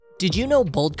Did you know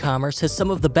Bold Commerce has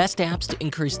some of the best apps to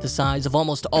increase the size of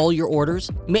almost all your orders?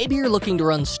 Maybe you're looking to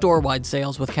run store-wide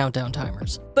sales with countdown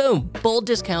timers. Boom! Bold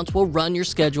Discounts will run your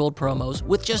scheduled promos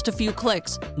with just a few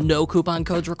clicks. No coupon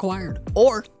codes required.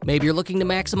 Or maybe you're looking to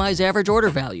maximize average order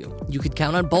value. You could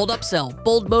count on Bold Upsell,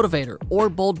 Bold Motivator, or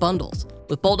Bold Bundles.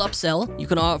 With Bold Upsell, you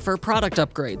can offer product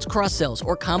upgrades, cross-sells,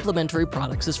 or complimentary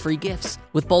products as free gifts.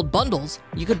 With Bold Bundles,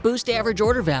 you could boost average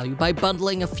order value by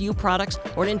bundling a few products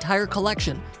or an entire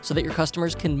collection so that your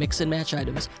customers can mix and match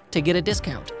items to get a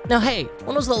discount. Now hey,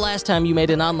 when was the last time you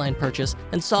made an online purchase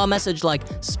and saw a message like,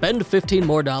 spend $15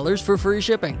 more for free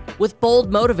shipping? With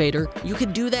Bold Motivator, you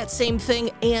could do that same thing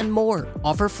and more.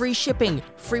 Offer free shipping,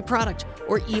 free product,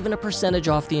 or even a percentage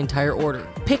off the entire order.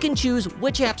 Pick and choose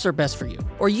which apps are best for you,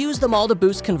 or use them all to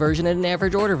boost conversion and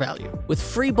average order value. With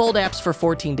free Bold apps for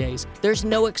 14 days, there's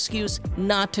no excuse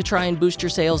not to try and boost your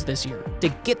sales this year. To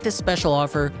get this special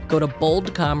offer, go to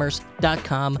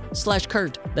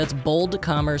boldcommerce.com/Kurt. That's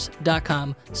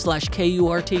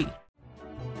boldcommerce.com/KURT.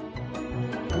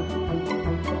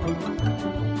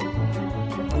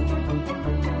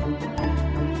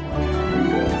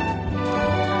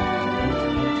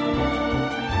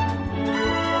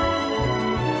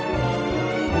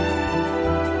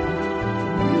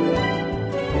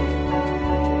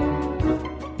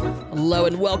 Hello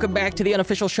and welcome back to the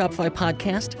Unofficial Shopify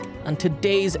Podcast. On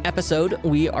today's episode,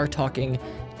 we are talking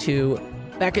to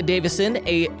Becca Davison,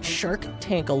 a Shark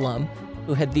Tank alum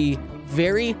who had the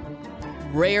very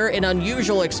rare and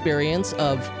unusual experience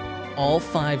of all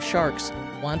 5 sharks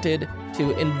wanted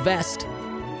to invest,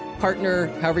 partner,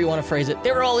 however you want to phrase it.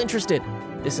 They were all interested.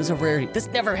 This is a rarity. This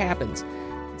never happens.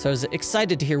 So I was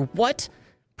excited to hear what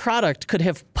product could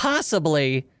have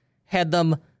possibly had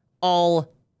them all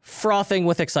frothing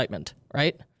with excitement,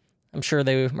 right? I'm sure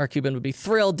Mark Cuban would be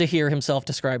thrilled to hear himself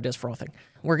described as frothing.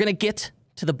 We're going to get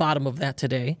to the bottom of that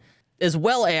today, as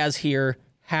well as hear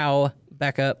how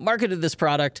Becca marketed this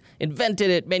product,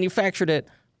 invented it, manufactured it,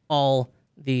 all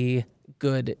the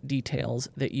good details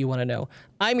that you want to know.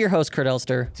 I'm your host, Kurt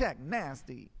Elster. Tech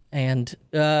Nasty. And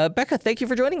Becca, thank you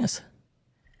for joining us.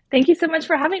 Thank you so much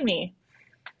for having me.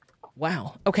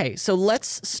 Wow. Okay, so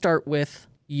let's start with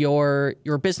your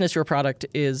business, your product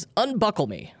is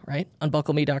UnbuckleMe, right?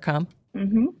 UnbuckleMe.com?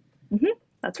 Mm-hmm. Mm-hmm.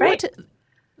 That's right.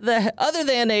 Other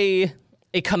than a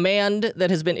command that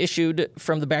has been issued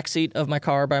from the backseat of my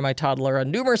car by my toddler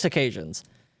on numerous occasions,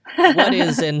 what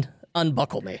is an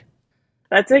UnbuckleMe?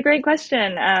 That's a great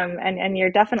question. And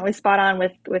you're definitely spot on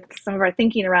with some of our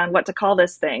thinking around what to call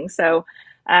this thing. So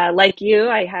like you,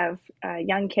 I have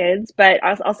young kids, but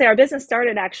I'll say our business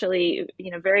started actually,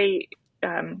 very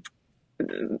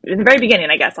in the very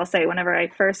beginning, I guess I'll say, whenever I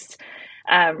first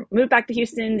moved back to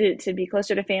Houston to be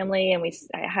closer to family, and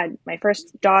I had my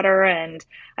first daughter, and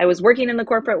I was working in the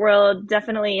corporate world,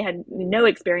 definitely had no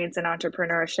experience in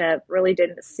entrepreneurship, really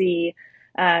didn't see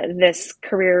this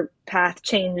career path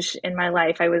change in my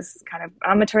life. I was kind of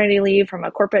on maternity leave from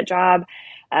a corporate job,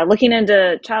 looking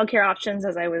into childcare options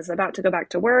as I was about to go back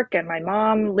to work, and my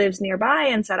mom lives nearby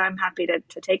and said, I'm happy to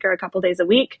take her a couple days a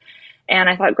week. And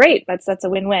I thought, great, that's a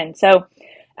win-win. So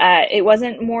it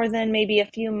wasn't more than maybe a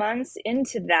few months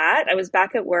into that, I was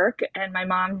back at work, and my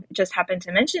mom just happened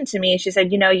to mention to me, she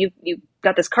said, you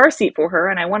got this car seat for her,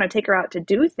 and I want to take her out to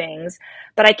do things,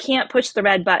 but I can't push the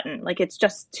red button. Like, it's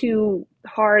just too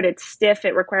hard, it's stiff,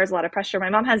 it requires a lot of pressure.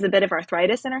 My mom has a bit of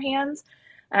arthritis in her hands,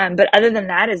 but other than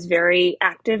that is very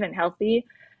active and healthy,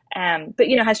 but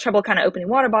has trouble kind of opening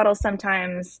water bottles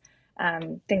sometimes,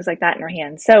 things like that in her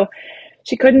hands. So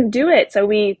she couldn't do it. So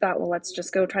we thought, well, let's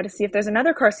just go try to see if there's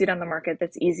another car seat on the market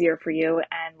that's easier for you.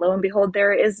 And lo and behold,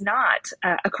 there is not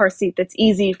a car seat that's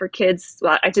easy for kids.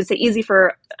 Well, I should say easy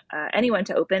for anyone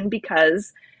to open,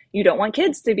 because you don't want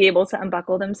kids to be able to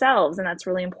unbuckle themselves. And that's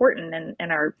really important.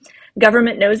 And our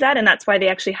government knows that. And that's why they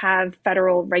actually have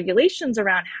federal regulations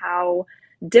around how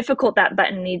difficult that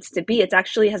button needs to be. It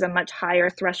actually has a much higher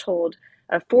threshold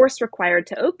of force required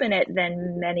to open it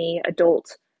than many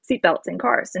adult seatbelts in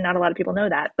cars, and not a lot of people know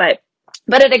that, but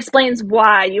it explains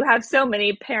why you have so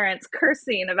many parents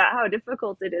cursing about how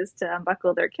difficult it is to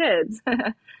unbuckle their kids.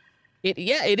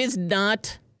 It is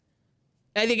not.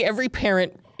 I think every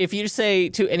parent, if you say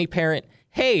to any parent,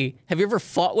 hey, have you ever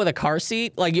fought with a car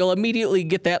seat? Like, you'll immediately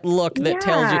get that look that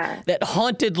tells you, that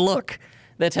haunted look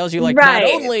that tells you, like, right.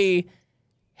 Not only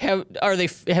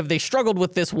have they struggled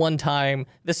with this one time,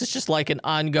 this is just like an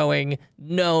ongoing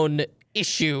known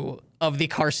issue of the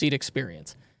car seat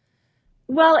experience.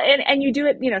 Well, and you do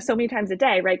it, so many times a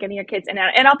day, right? Getting your kids in and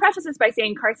out. And I'll preface this by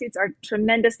saying car seats are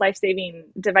tremendous life-saving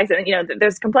devices. And,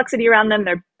 there's complexity around them.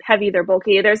 They're heavy, they're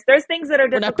bulky. There's things that are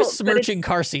We're not difficult, but besmirching it's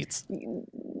car seats.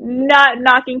 not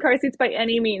knocking car seats by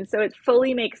any means. So it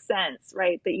fully makes sense,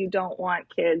 right, that you don't want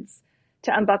kids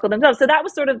to unbuckle themselves. So that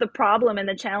was sort of the problem, and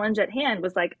the challenge at hand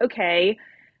was like, okay,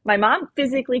 my mom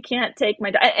physically can't take my,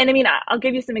 and I mean, I'll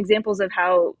give you some examples of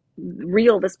how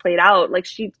real this played out. Like,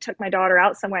 she took my daughter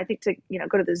out somewhere, I think to,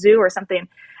 go to the zoo or something,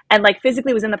 and like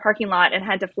physically was in the parking lot and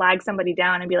had to flag somebody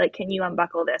down and be like, can you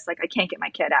unbuckle this? Like, I can't get my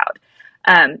kid out.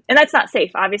 And that's not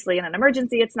safe. Obviously, in an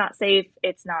emergency, it's not safe.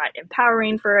 It's not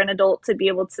empowering for an adult to be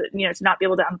able to, to not be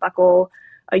able to unbuckle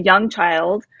a young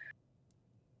child.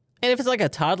 And if it's like a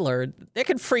toddler, they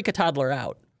could freak a toddler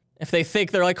out. If they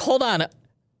think, they're like, hold on,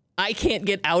 I can't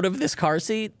get out of this car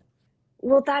seat.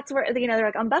 Well, that's where, they're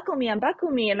like, unbuckle me. And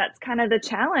that's kind of the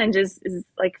challenge is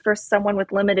like, for someone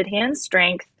with limited hand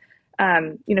strength,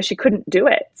 she couldn't do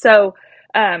it. So,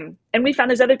 and we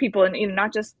found there's other people, and,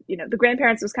 not just, the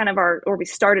grandparents was kind of we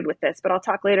started with this, but I'll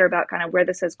talk later about kind of where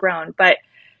this has grown. But,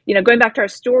 going back to our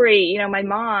story, my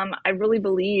mom, I really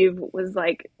believe, was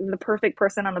like the perfect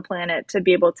person on the planet to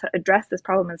be able to address this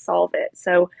problem and solve it.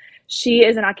 So she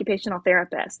is an occupational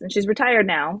therapist, and she's retired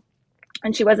now,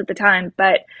 and she was at the time,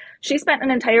 but she spent an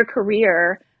entire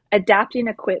career adapting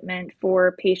equipment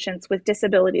for patients with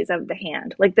disabilities of the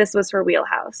hand. Like, this was her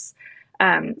wheelhouse.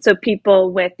 So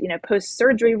people with,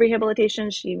 post-surgery rehabilitation,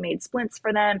 she made splints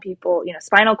for them. People,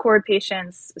 spinal cord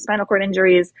patients, spinal cord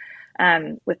injuries,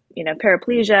 with,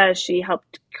 paraplegia, she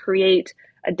helped create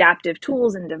adaptive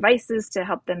tools and devices to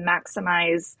help them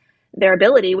maximize their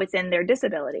ability within their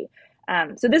disability.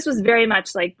 So this was very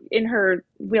much like in her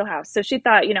wheelhouse. So she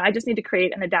thought, I just need to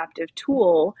create an adaptive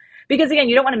tool, because again,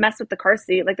 you don't want to mess with the car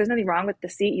seat. Like, there's nothing wrong with the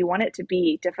seat. You want it to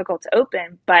be difficult to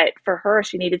open, but for her,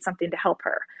 she needed something to help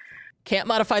her. Can't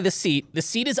modify the seat. The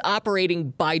seat is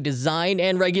operating by design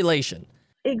and regulation.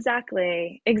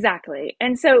 Exactly.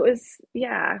 And so it was,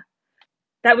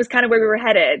 that was kind of where we were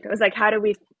headed. It was like, how do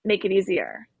we make it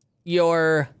easier?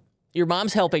 Your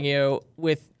mom's helping you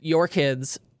with your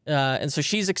kids. And so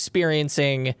she's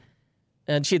experiencing,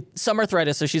 and she had some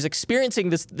arthritis, so she's experiencing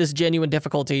this genuine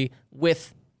difficulty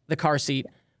with the car seat.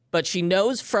 But she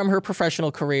knows from her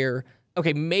professional career,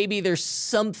 okay, maybe there's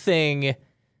something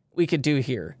we could do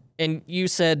here. And you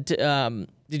said, did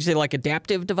you say like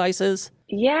adaptive devices?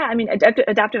 Yeah, I mean,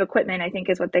 adaptive equipment, I think,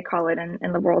 is what they call it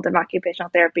in the world of occupational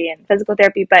therapy and physical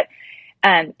therapy. But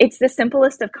it's the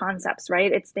simplest of concepts,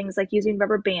 right? It's things like using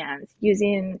rubber bands,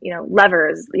 using,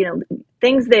 levers,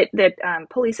 things that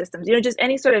pulley systems, just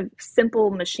any sort of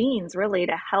simple machines really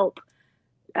to help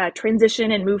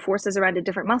transition and move forces around to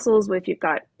different muscles. If you've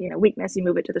got, weakness, you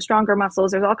move it to the stronger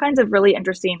muscles. There's all kinds of really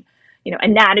interesting,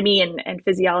 anatomy and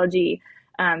physiology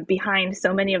behind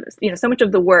so many of, so much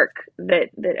of the work that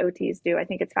OTs do. I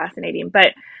think it's fascinating.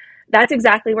 But that's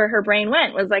exactly where her brain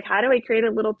went, was like, how do I create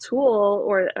a little tool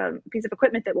or a piece of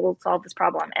equipment that will solve this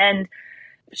problem? And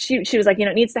she was like,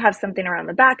 it needs to have something around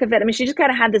the back of it. I mean, she just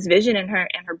kind of had this vision in her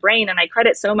brain. And I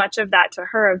credit so much of that to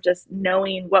her, of just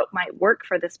knowing what might work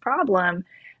for this problem,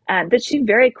 that she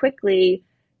very quickly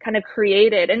kind of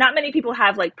created. And not many people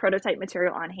have like prototype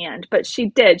material on hand, but she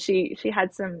did. She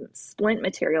had some splint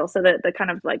material. So that the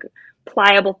kind of like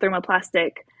pliable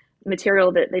thermoplastic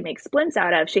material that they make splints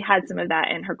out of, she had some of that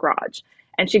in her garage,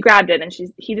 and she grabbed it and she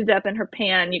heated it up in her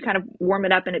pan. You kind of warm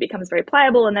it up and it becomes very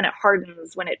pliable, and then it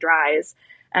hardens when it dries.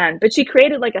 But she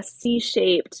created like a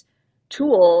C-shaped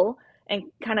tool, and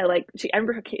kind of like, I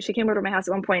remember she came over to my house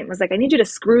at one point and was like, I need you to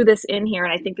screw this in here,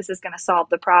 and I think this is going to solve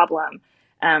the problem.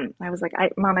 I was like,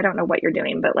 Mom, I don't know what you're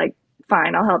doing, but like,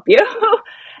 fine, I'll help you.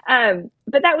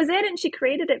 But that was it. And she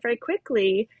created it very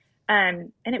quickly.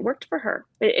 And it worked for her.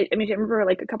 I remember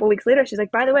like a couple of weeks later, she's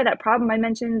like, by the way, that problem I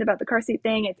mentioned about the car seat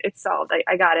thing, it's solved.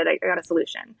 I got it. I got a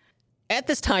solution. At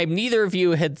this time, neither of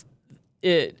you had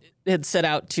set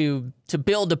out to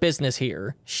build a business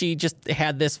here. She just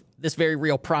had this very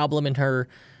real problem in her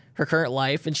current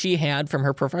life, and she had, from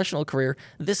her professional career,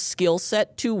 this skill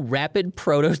set to rapid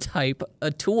prototype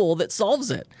a tool that solves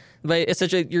it. But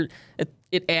essentially,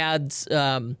 it adds.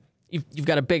 You've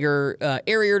got a bigger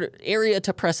area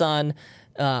to press on.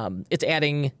 It's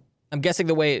adding. I'm guessing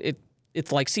the way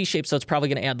it's like C-shaped, so it's probably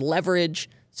going to add leverage.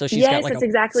 So she's got like that's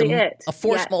exactly it. A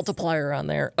force multiplier on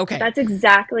there. Okay, that's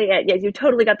exactly it. Yeah, you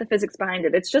totally got the physics behind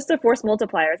it. It's just a force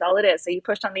multiplier is all it is. So you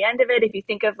pushed on the end of it. If you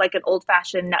think of like an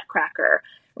old-fashioned nut cracker,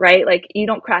 right? Like, you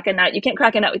don't crack a nut. You can't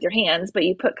crack a nut with your hands, but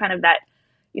you put kind of that,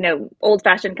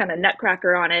 old-fashioned kind of nut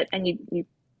cracker on it, and you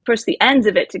push the ends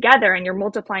of it together, and you're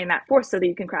multiplying that force so that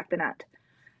you can crack the nut.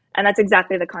 And that's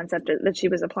exactly the concept that she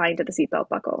was applying to the seatbelt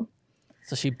buckle.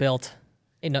 So she built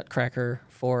a nutcracker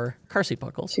for car seat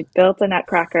buckles. She built a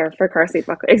nutcracker for car seat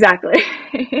buckle. Exactly.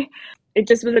 It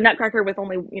just was a nutcracker with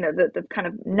only, the kind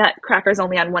of nutcrackers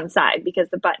only on one side because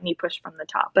the button you push from the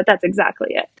top. But that's exactly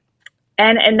it.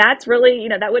 And that's really,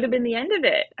 that would have been the end of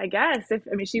it, I guess.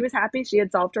 She was happy. She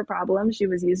had solved her problem. She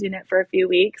was using it for a few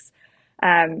weeks.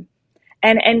 And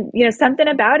something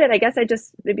about it, I guess I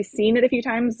just maybe seen it a few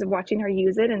times, watching her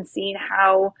use it and seeing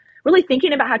how, really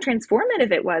thinking about how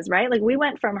transformative it was, right? Like we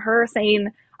went from her saying,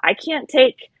 I can't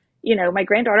take, my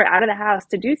granddaughter out of the house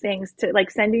to do things, to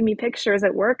like sending me pictures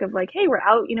at work of like, hey, we're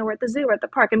out, we're at the zoo, we're at the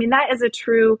park. That is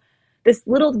this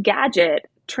little gadget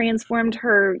transformed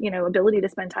her, ability to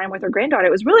spend time with her granddaughter.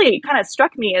 It was really kind of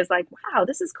struck me as like, wow,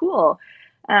 this is cool.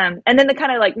 And then the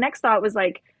kind of like next thought was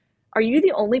like, are you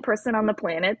the only person on the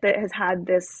planet that has had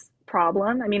this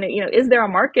problem? Is there a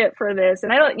market for this?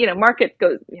 And I don't, market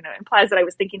goes, implies that I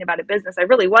was thinking about a business. I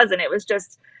really wasn't. It was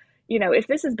just, if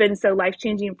this has been so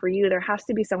life-changing for you, there has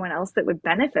to be someone else that would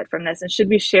benefit from this. And should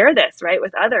we share this, right,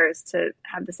 with others to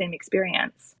have the same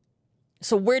experience?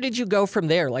 So where did you go from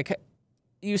there? Like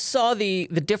you saw the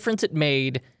difference it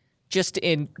made just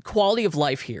in quality of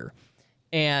life here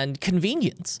and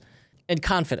convenience and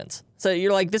confidence. So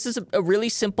you're like, this is a really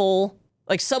simple,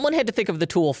 like someone had to think of the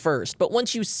tool first, but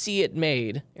once you see it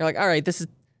made, you're like, all right,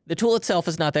 the tool itself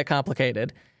is not that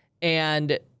complicated.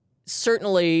 And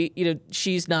certainly,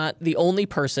 she's not the only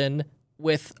person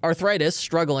with arthritis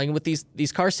struggling with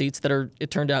these car seats that are,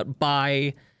 it turned out,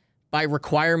 by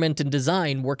requirement and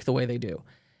design work the way they do.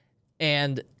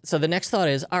 And so the next thought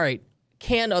is, all right,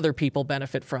 can other people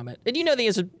benefit from it? And the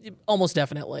answer, almost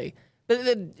definitely. But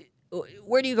then,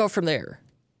 where do you go from there?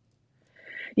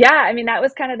 Yeah, that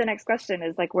was kind of the next question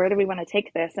is like, where do we want to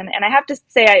take this? And I have to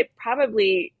say, I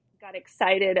probably got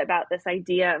excited about this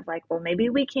idea of like, well, maybe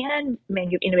we can,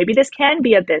 maybe this can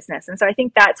be a business. And so I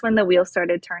think that's when the wheels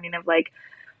started turning of like,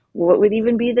 what would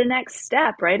even be the next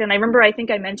step, right? And I remember, I think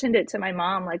I mentioned it to my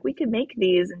mom, like, we could make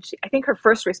these. And I think her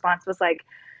first response was like,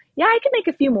 yeah, I could make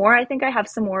a few more. I think I have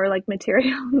some more like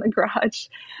material in the garage.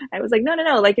 I was like, no.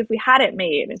 Like if we had it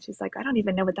made. And she's like, I don't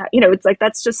even know what that, it's like,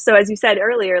 that's just so, as you said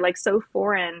earlier, like so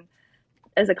foreign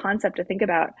as a concept to think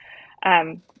about.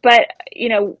 But,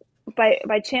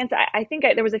 by chance, I think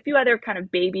there was a few other kind of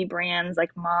baby brands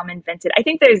like mom invented. I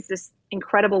think there's this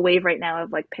incredible wave right now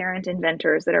of like parent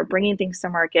inventors that are bringing things to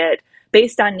market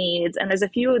based on needs. And there's a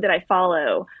few that I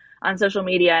follow on social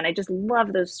media. And I just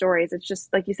love those stories. It's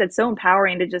just, like you said, so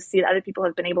empowering to just see that other people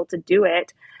have been able to do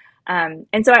it.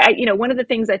 And so one of the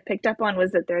things I picked up on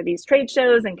was that there are these trade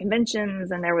shows and conventions,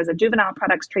 and there was a juvenile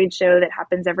products trade show that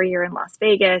happens every year in Las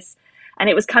Vegas, and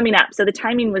it was coming up. So the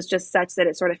timing was just such that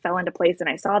it sort of fell into place, and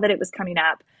I saw that it was coming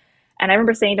up. And I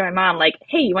remember saying to my mom, like,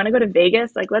 hey, you want to go to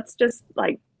Vegas? Like, let's just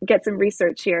like get some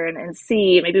research here and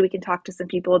see, maybe we can talk to some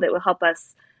people that will help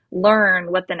us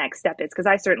learn what the next step is, because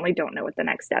I certainly don't know what the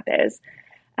next step is.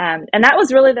 And that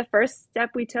was really the first step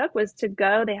we took, was to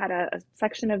go. They had a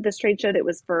section of this trade show that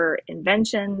was for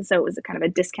invention. So it was a kind of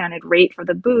a discounted rate for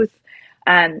the booth.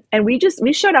 And we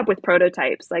showed up with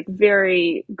prototypes, like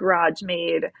very garage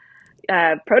made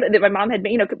that my mom had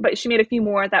made, but she made a few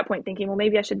more at that point, thinking, well,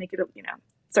 maybe I should make it,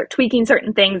 start tweaking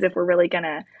certain things if we're really going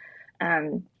to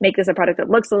make this a product that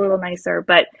looks a little nicer.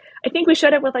 But I think we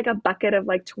showed up with like a bucket of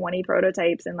like 20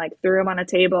 prototypes and like threw them on a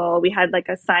table. We had like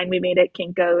a sign we made at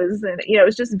Kinko's, and it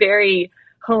was just very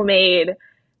homemade,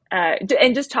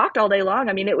 and just talked all day long.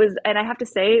 It was, and I have to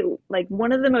say, like,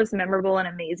 one of the most memorable and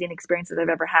amazing experiences I've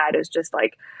ever had is just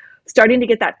like starting to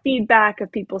get that feedback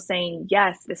of people saying,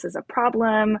 yes, this is a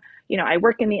problem. I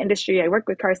work in the industry. I work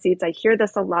with car seats. I hear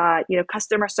this a lot.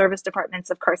 Customer service departments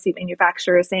of car seat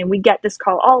manufacturers saying, we get this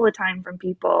call all the time from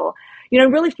people,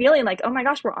 really feeling like, oh my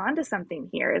gosh, we're onto something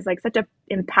here. Is like such a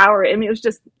empowering. It was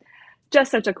just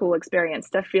such a cool experience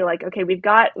to feel like, okay, we've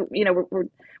got,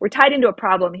 we're tied into a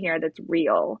problem here that's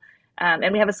real.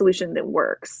 And we have a solution that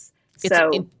works.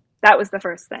 That was the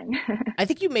first thing. I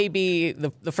think you may be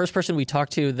the first person we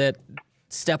talked to that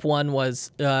step one was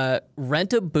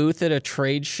rent a booth at a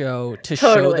trade show to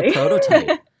show the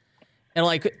prototype. And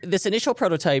like this initial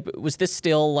prototype, was this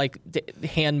still like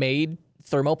handmade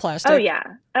thermoplastic?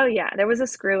 Oh yeah. There was a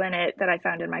screw in it that I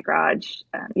found in my garage.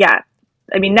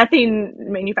 Nothing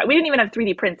manufactured. We didn't even have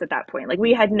 3D prints at that point. Like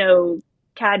we had no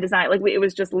CAD design. Like it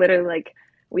was just literally like,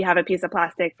 we have a piece of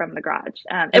plastic from the garage.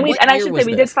 And I should say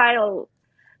we did file.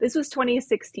 This was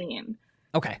 2016.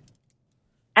 Okay.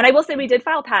 And I will say we did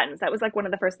file patents. That was like one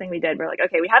of the first things we did. We're like,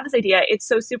 okay, we have this idea. It's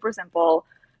so super simple,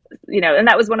 and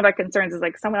that was one of our concerns, is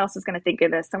like someone else is going to think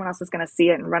of this. Someone else is going to see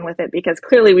it and run with it, because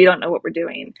clearly we don't know what we're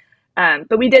doing.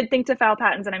 But we did think to file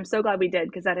patents, and I'm so glad we did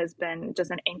because that has been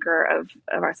just an anchor of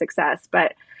our success.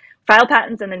 But file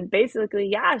patents and then basically,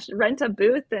 yeah, rent a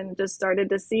booth and just started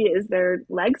to see, is there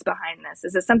legs behind this?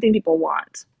 Is this something people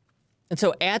want? And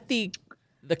so at the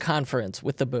conference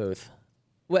with the booth,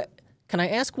 what can I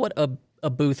ask what a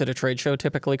booth at a trade show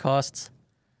typically costs?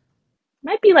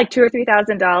 Might be like $2,000 or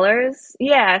 $3,000.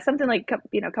 Yeah, something like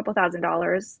a couple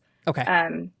 $1,000s. Okay.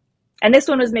 And this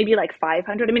one was maybe like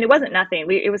 500. I mean, it wasn't nothing.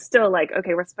 It was still like,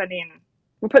 okay, we're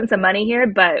putting some money here,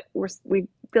 but we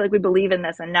feel like we believe in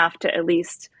this enough to at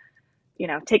least,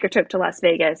 take a trip to Las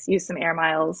Vegas, use some air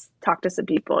miles, talk to some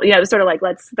people. It was sort of like,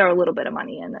 let's throw a little bit of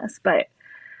money in this. But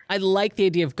I like the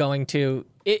idea of going to,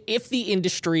 if the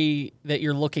industry that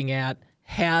you're looking at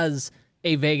has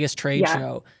a Vegas trade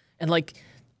show, and like,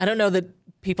 I don't know that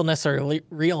people necessarily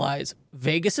realize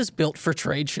Vegas is built for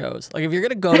trade shows. Like if you're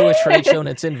going to go to a trade show and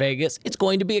it's in Vegas, it's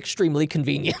going to be extremely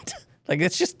convenient. Like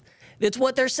it's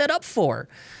what they're set up for.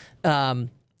 And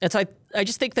so I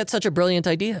just think that's such a brilliant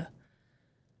idea.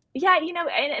 Yeah,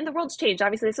 and the world's changed.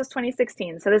 Obviously, this was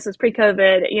 2016, so this was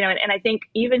pre-COVID, and I think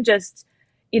even just,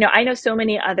 I know so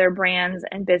many other brands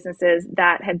and businesses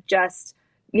that have just,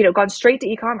 gone straight to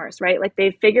e-commerce, right? Like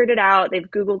they've figured it out, they've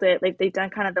Googled it, like they've done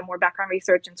kind of the more background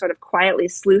research and sort of quietly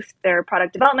sleuthed their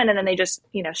product development, and then they just,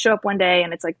 show up one day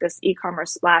and it's like this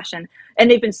e-commerce splash, and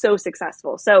they've been so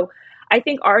successful. So I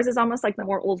think ours is almost like the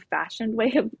more old-fashioned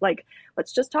way of like,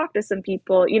 let's just talk to some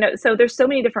people, so there's so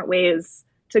many different ways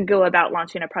to go about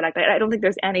launching a product. I don't think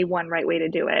there's any one right way to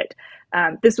do it.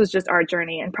 This was just our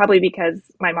journey, and probably because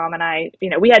my mom and I,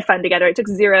 we had fun together. It took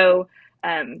zero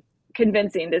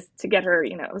convincing to get her,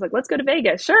 I was like, let's go to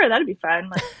Vegas. Sure, that'd be fun.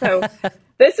 So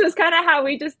this was kind of how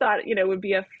we just thought, would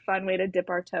be a fun way to dip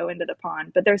our toe into the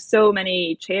pond. But there's so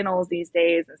many channels these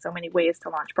days and so many ways to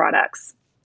launch products.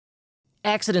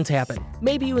 Accidents happen.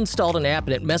 Maybe you installed an app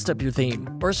and it messed up your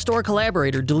theme, or a store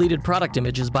collaborator deleted product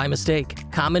images by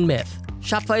mistake. Common myth.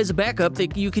 Shopify is a backup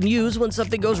that you can use when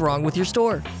something goes wrong with your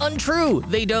store. Untrue,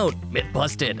 they don't. Myth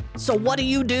busted. So what do?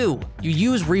 You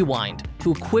use Rewind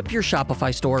to equip your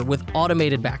Shopify store with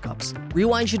automated backups.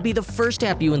 Rewind should be the first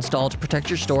app you install to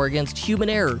protect your store against human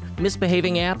error,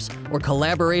 misbehaving apps, or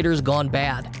collaborators gone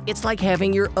bad. It's like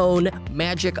having your own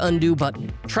magic undo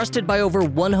button. Trusted by over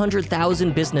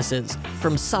 100,000 businesses,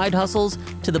 from side hustles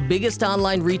to the biggest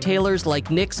online retailers like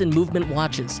Knix and Movement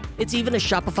Watches. It's even a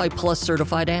Shopify Plus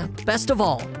certified app. Best of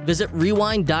all, visit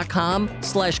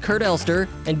rewind.com/Kurt Elster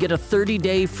and get a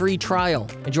 30-day free trial.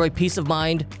 Enjoy peace of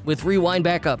mind with Rewind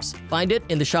backups. Find it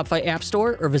in the Shopify App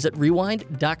Store or visit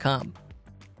rewind.com.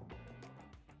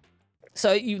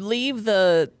 So you leave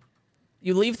the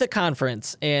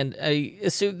conference, and I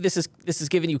assume this is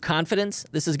giving you confidence.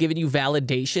 This is giving you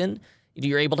validation.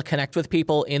 You're able to connect with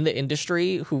people in the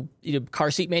industry who, car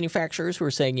seat manufacturers who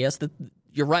are saying, yes, that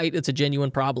you're right, it's a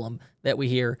genuine problem that we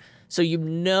hear. So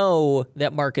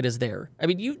that market is there. I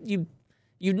mean, you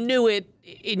knew it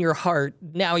in your heart.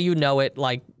 Now you know it,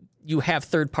 like you have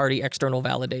third-party external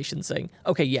validation saying,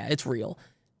 okay, yeah, it's real.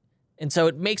 And so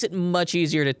it makes it much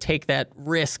easier to take that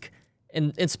risk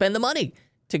and spend the money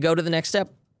to go to the next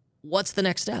step. What's the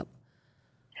next step?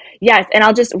 Yes, and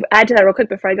I'll just add to that real quick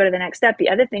before I go to the next step. The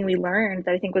other thing we learned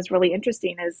that I think was really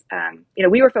interesting is,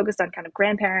 we were focused on kind of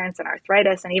grandparents and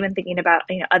arthritis, and even thinking about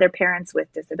other parents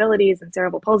with disabilities and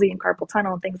cerebral palsy and carpal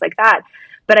tunnel and things like that.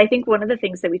 But I think one of the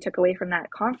things that we took away from that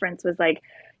conference was like,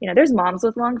 there's moms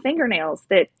with long fingernails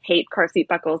that hate car seat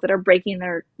buckles, that are breaking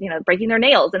their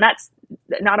nails, and that's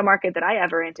not a market that I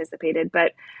ever anticipated.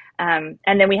 But and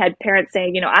then we had parents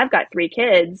saying, I've got 3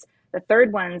 kids. The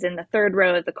third one's in the third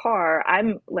row of the car.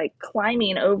 I'm like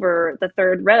climbing over the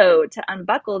third row to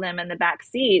unbuckle them in the back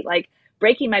seat, like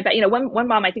breaking my back. One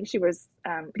mom, I think she was,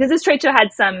 because this trade show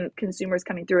had some consumers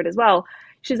coming through it as well.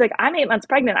 She's like, I'm 8 months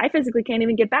pregnant. I physically can't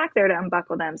even get back there to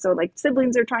unbuckle them. So like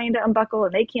siblings are trying to unbuckle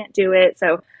and they can't do it.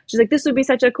 So she's like, this would be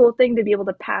such a cool thing to be able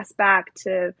to pass back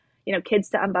to, kids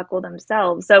to unbuckle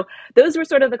themselves. So those were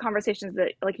sort of the conversations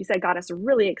that, like you said, got us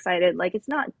really excited. Like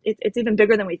it's even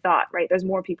bigger than we thought, right? There's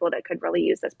more people that could really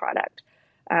use this product.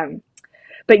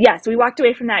 But yes, we walked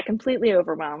away from that completely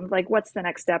overwhelmed. Like, what's the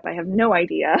next step? I have no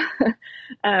idea.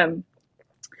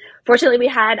 Fortunately, we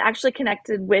had actually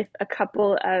connected with a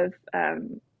couple of,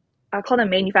 I'll call them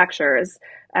manufacturers,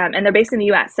 and they're based in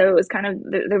the US. So it was kind of,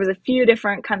 there was a few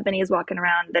different companies walking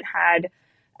around that had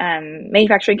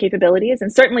manufacturing capabilities,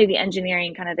 and certainly the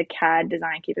engineering, kind of the CAD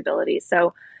design capabilities.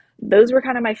 So those were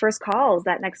kind of my first calls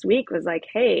that next week. Was like,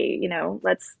 hey,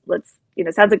 let's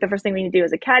sounds like the first thing we need to do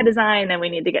is a CAD design, then we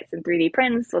need to get some 3D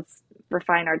prints. Let's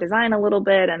refine our design a little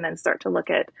bit, and then start to look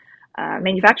at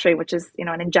manufacturing, which is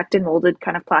an injected molded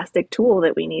kind of plastic tool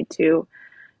that we need to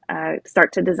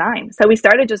start to design. So we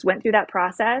went through that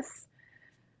process.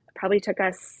 It probably took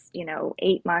us,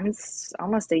 8 months,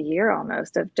 almost a year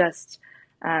almost of just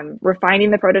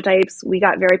refining the prototypes. We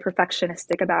got very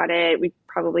perfectionistic about it. We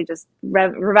probably just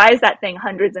revised that thing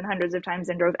hundreds and hundreds of times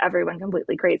and drove everyone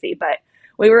completely crazy. But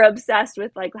we were obsessed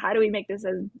with like, how do we make this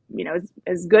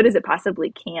as good as it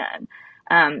possibly can?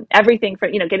 Everything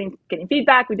from, getting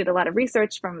feedback. We did a lot of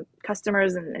research from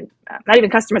customers and not even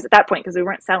customers at that point because we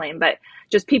weren't selling, but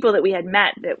just people that we had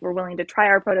met that were willing to try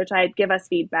our prototype, give us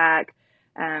feedback.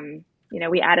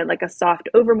 We added like a soft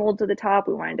overmold to the top.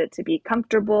 We wanted it to be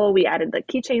comfortable. We added the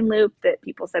keychain loop that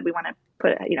people said we want to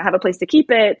put, have a place to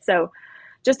keep it. So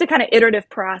just a kind of iterative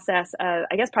process of,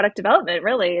 I guess, product development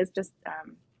really is just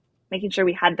making sure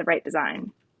we had the right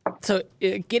design. So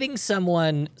getting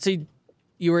someone, so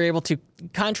you were able to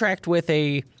contract with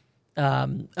a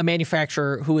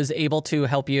manufacturer who was able to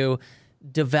help you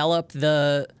develop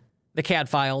the CAD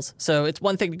files. So it's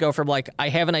one thing to go from like, I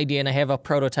have an idea and I have a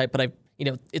prototype, but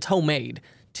it's homemade,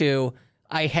 to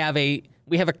we have a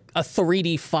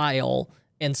 3D file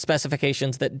and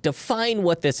specifications that define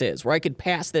what this is, where I could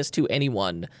pass this to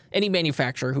anyone, any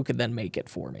manufacturer who could then make it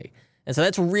for me. And so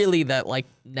that's really that like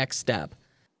next step.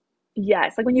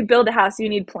 Yes, like when you build a house, you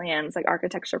need plans, like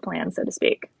architecture plans, so to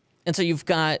speak. And so you've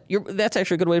got that's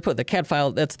actually a good way to put it. The CAD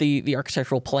file, that's the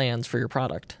architectural plans for your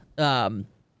product.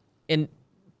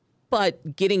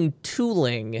 But getting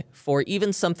tooling for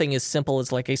even something as simple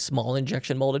as like a small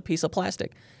injection molded piece of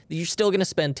plastic, you're still going to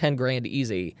spend $10,000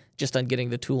 easy just on getting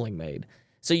the tooling made.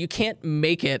 So you can't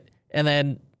make it and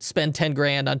then spend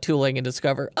 $10,000 on tooling and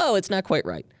discover, oh, it's not quite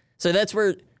right. So that's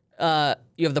where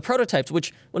you have the prototypes,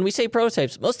 which when we say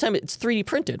prototypes, most of the time it's 3D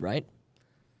printed, right?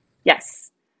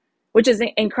 Yes, which is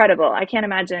incredible. I can't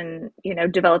imagine,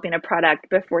 developing a product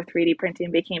before 3D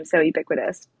printing became so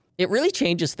ubiquitous. It really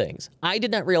changes things. I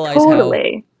did not realize how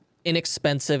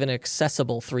inexpensive and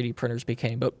accessible 3D printers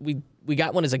became, but we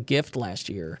got one as a gift last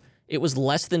year. It was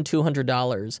less than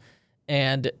 $200,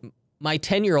 and my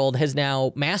 10-year-old has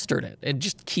now mastered it and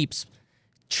just keeps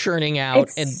churning out.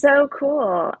 It's so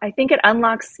cool. I think it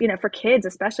unlocks, for kids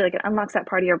especially, like it unlocks that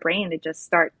part of your brain to just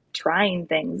start trying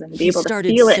things and be able to feel it and touch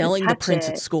it. He started selling the prints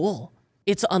at school.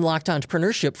 It's unlocked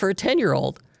entrepreneurship for a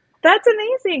 10-year-old. That's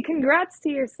amazing. Congrats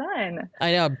to your son.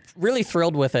 I know. I'm really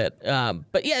thrilled with it.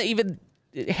 But yeah, even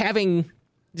having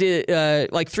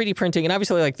like 3D printing, and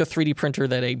obviously like the 3D printer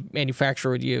that a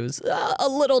manufacturer would use, a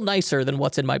little nicer than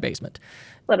what's in my basement.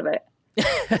 A little bit.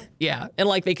 Yeah. And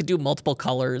like they could do multiple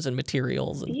colors and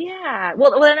materials. Yeah.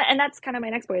 Well, and that's kind of my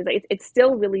next point is like, it's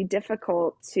still really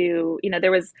difficult to,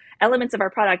 there was elements of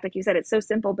our product, like you said, it's so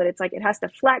simple, but it's like, it has to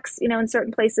flex, in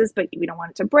certain places, but we don't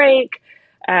want it to break.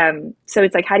 So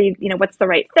it's like, how do you, what's the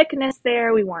right thickness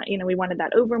there? We wanted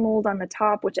that overmold on the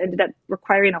top, which ended up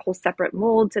requiring a whole separate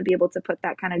mold to be able to put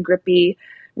that kind of grippy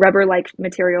rubber-like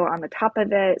material on the top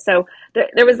of it. So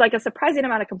there was like a surprising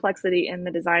amount of complexity in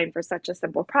the design for such a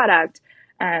simple product.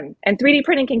 And 3D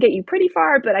printing can get you pretty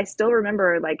far, but I still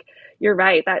remember, like, you're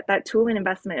right, that tooling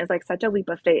investment is like such a leap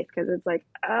of faith because it's like,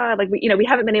 we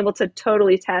haven't been able to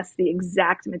totally test the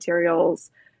exact materials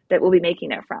that we'll be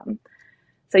making it from.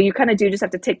 So you kind of do just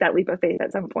have to take that leap of faith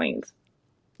at some point.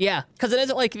 Yeah, because it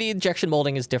isn't like the injection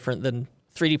molding is different than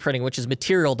 3D printing, which is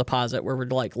material deposit, where we're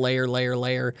like layer,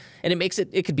 and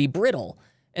it could be brittle.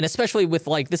 And especially with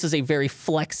like, this is a very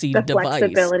flexy device.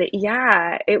 Flexibility.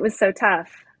 Yeah, it was so tough.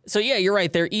 So yeah, you're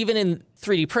right there. Even in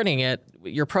 3D printing it,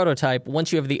 your prototype,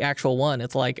 once you have the actual one,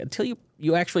 it's like, until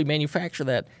you actually manufacture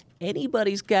that,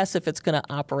 anybody's guess if it's going to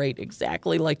operate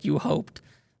exactly like you hoped.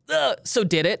 So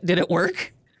did it? Did it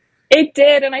work? It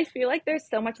did, and I feel like there's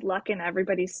so much luck in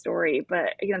everybody's story,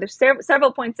 but there's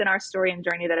several points in our story and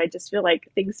journey that I just feel like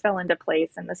things fell into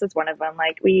place, and this is one of them.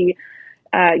 Like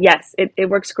yes, it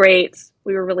works great.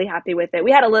 We were really happy with it.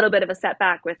 We had a little bit of a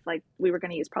setback with like we were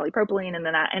going to use polypropylene, and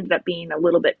then that ended up being a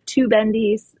little bit too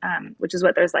bendy, which is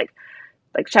what there's like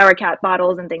shower cap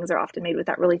bottles and things are often made with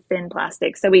that really thin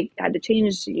plastic. So we had to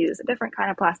change to use a different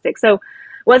kind of plastic. So it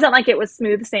wasn't like it was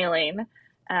smooth sailing.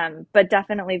 But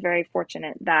definitely very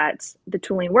fortunate that the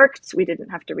tooling worked. We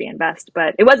didn't have to reinvest,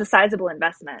 but it was a sizable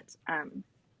investment,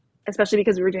 especially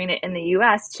because we were doing it in the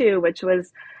U.S. too, which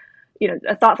was,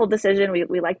 a thoughtful decision.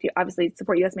 We like to obviously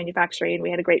support U.S. manufacturing. We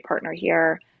had a great partner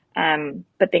here,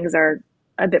 but things are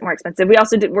a bit more expensive. We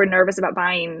also were nervous about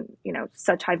buying,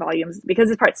 such high volumes because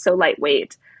this part's so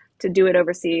lightweight. To do it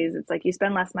overseas, it's like you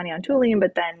spend less money on tooling,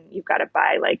 but then you've got to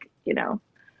buy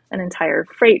an entire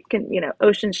freight,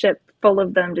 ocean ship full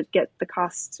of them to get the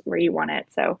cost where you want it.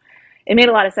 So it made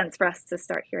a lot of sense for us to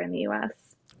start here in the U.S.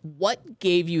 What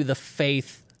gave you the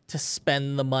faith to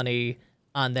spend the money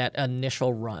on that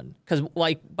initial run? Because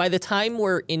like by the time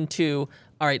we're into,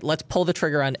 all right, let's pull the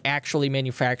trigger on actually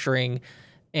manufacturing,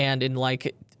 and in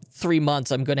like 3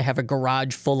 months, I'm going to have a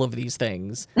garage full of these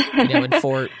things,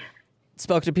 and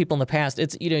spoke to people in the past,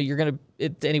 it's,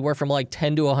 it's anywhere from like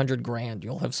 10 to 100 grand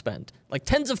you'll have spent. Like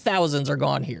tens of thousands are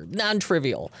gone here.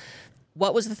 Non-trivial.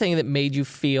 What was the thing that made you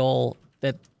feel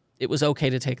that it was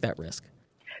okay to take that risk?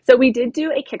 So we did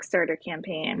do a Kickstarter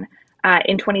campaign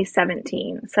in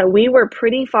 2017. So we were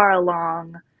pretty far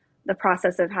along the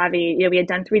process of having, we had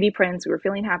done 3D prints. We were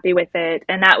feeling happy with it.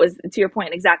 And that was, to your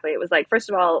point, exactly. It was like, first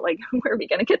of all, like, where are we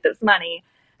going to get this money?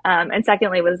 And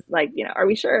secondly was like, are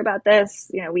we sure about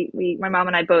this? My mom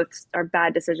and I both are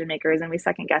bad decision makers, and we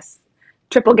second guess,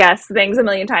 triple guess things a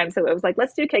million times. So it was like,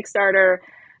 let's do Kickstarter.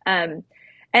 And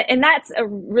that's a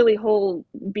really whole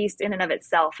beast in and of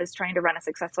itself, is trying to run a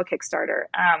successful Kickstarter.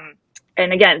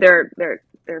 And again, they're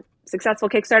successful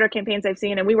Kickstarter campaigns I've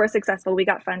seen, and we were successful. We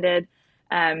got funded.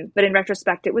 But in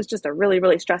retrospect, it was just a really,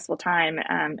 really stressful time,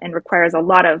 and requires a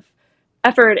lot of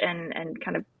effort and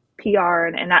kind of PR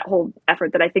and that whole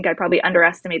effort that I think I probably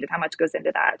underestimated how much goes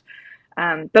into that.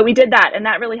 But we did that, and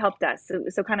that really helped us.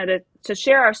 So kind of to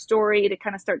share our story, to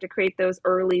kind of start to create those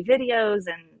early videos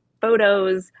and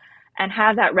photos and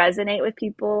have that resonate with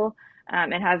people,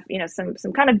 and have,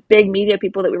 some kind of big media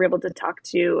people that we were able to talk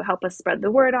to help us spread the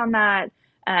word on that.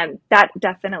 That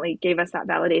definitely gave us that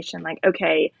validation. Like,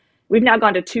 okay, we've now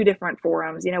gone to 2 different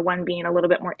forums, one being a little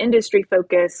bit more industry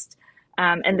focused,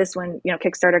 and this one,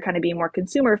 Kickstarter kind of being more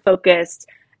consumer focused.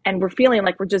 And we're feeling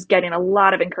like we're just getting a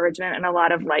lot of encouragement and a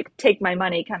lot of like, take my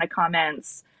money kind of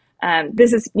comments.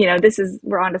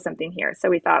 We're onto something here. So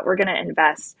we thought, we're going to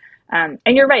invest. And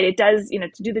you're right. It does,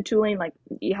 to do the tooling, like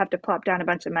you have to plop down a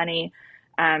bunch of money.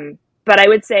 But I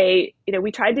would say,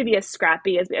 we tried to be as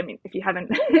scrappy as, if you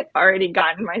haven't already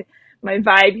gotten my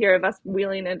vibe here of us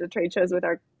wheeling into trade shows with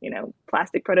our,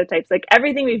 plastic prototypes, like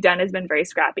everything we've done has been very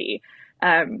scrappy.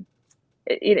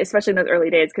 Especially in those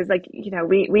early days, because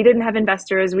we didn't have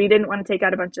investors. We didn't want to take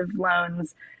out a bunch of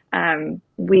loans.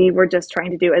 We were just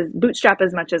trying to bootstrap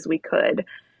as much as we could.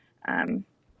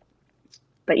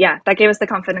 But yeah, that gave us the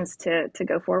confidence to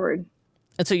go forward.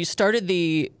 And so you started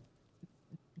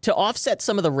to offset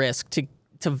some of the risk,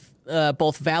 to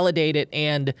both validate it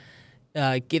and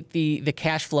get the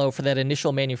cash flow for that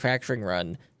initial manufacturing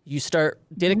run. You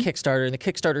did a Kickstarter, and the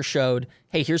Kickstarter showed,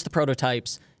 hey, here's the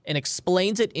prototypes, and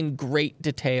explains it in great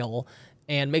detail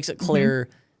and makes it clear,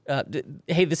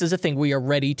 hey, this is a thing we are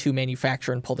ready to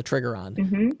manufacture and pull the trigger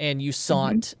on. And you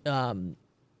sought,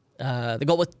 the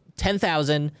goal was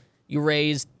 10,000. You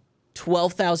raised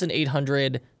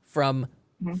 12,800 from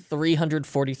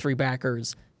 343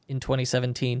 backers in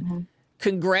 2017.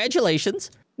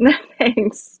 Congratulations.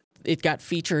 Thanks. It got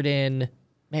featured in,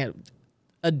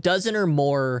 a dozen or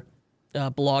more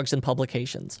blogs and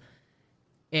publications.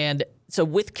 And so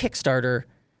with Kickstarter,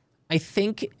 I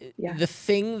think the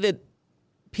thing that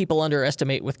people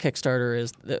underestimate with Kickstarter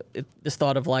is this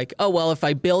thought of like, oh, well, if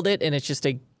I build it and it's just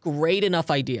a great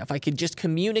enough idea, if I could just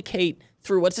communicate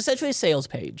through what's essentially a sales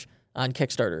page on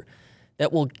Kickstarter,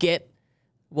 that will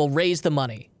raise the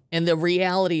money. And the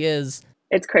reality is,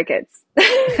 it's crickets.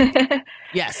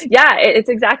 Yes. Yeah, it's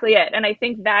exactly it. And I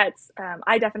think that's,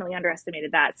 I definitely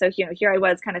underestimated that. So, here I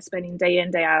was kind of spending day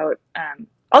in, day out,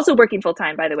 also working full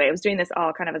time, by the way. I was doing this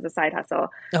all kind of as a side hustle.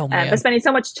 Oh, man. But spending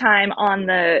so much time on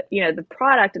the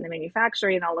product and the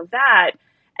manufacturing and all of that.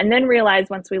 And then realized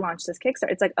once we launched this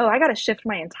Kickstarter, it's like, oh, I got to shift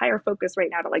my entire focus right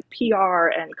now to like PR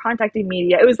and contacting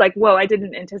media. It was like, whoa, I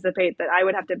didn't anticipate that I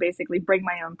would have to basically bring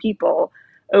my own people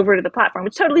over to the platform,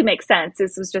 which totally makes sense.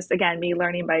 This was just, again, me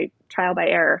learning by trial by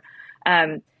error.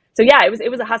 So yeah, it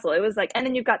was a hustle. It was like, and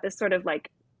then you've got this sort of like,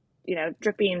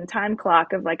 dripping time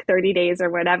clock of like 30 days or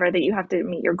whatever that you have to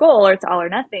meet your goal, or it's all or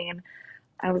nothing.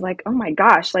 I was like, oh my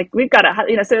gosh, like we've got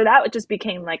to, so that just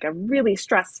became like a really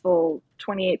stressful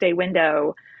 28-day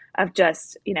window of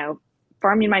just,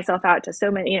 farming myself out to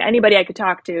so many, anybody I could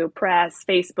talk to, press,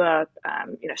 Facebook,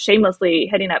 shamelessly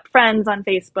hitting up friends on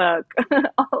Facebook,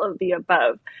 all of the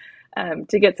above,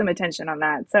 to get some attention on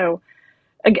that. So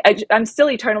I'm still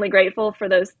eternally grateful for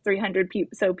those 300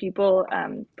 people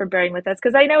for bearing with us,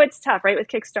 because I know it's tough, right? With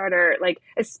Kickstarter, like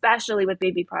especially with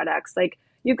baby products, like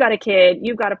you've got a kid,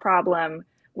 you've got a problem.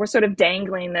 We're sort of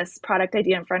dangling this product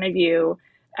idea in front of you,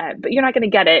 but you're not going to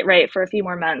get it right for a few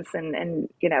more months. And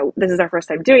this is our first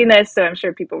time doing this, so I'm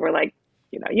sure people were like,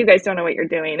 you guys don't know what you're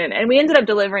doing. And we ended up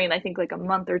delivering, I think, like a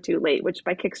month or two late, which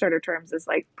by Kickstarter terms is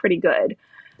like pretty good.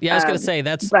 Yeah, I was going to say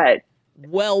that's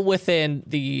well within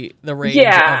the range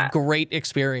of great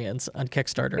experience on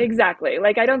Kickstarter. Exactly.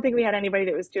 Like, I don't think we had anybody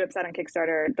that was too upset on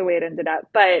Kickstarter the way it ended up.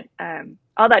 But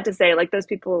all that to say, like, those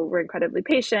people were incredibly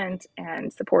patient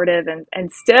and supportive,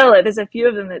 and still there's a few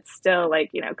of them that still,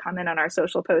 like, comment on our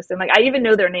social posts, and like I even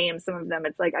know their names. Some of them,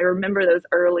 it's like I remember those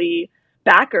early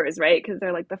backers, right? Because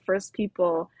they're like the first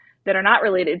people that are not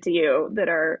related to you that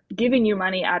are giving you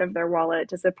money out of their wallet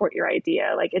to support your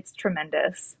idea. Like, it's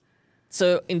tremendous.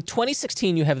 So in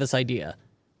 2016, you have this idea.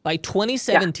 By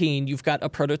 2017, you've got a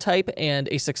prototype and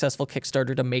a successful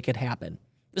Kickstarter to make it happen.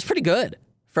 It's pretty good.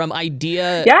 From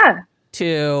idea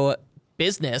to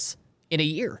business in a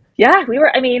year. Yeah,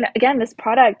 I mean, again, this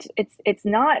product, it's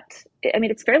not, I mean,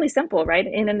 it's fairly simple, right?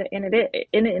 In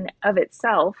and of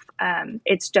itself.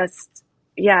 It's just,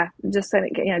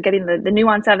 getting the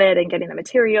nuance of it and getting the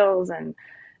materials. And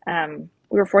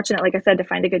we were fortunate, like I said, to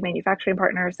find a good manufacturing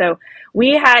partner. So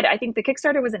I think the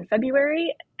Kickstarter was in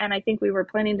February, and I think we were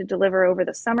planning to deliver over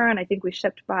the summer, and I think we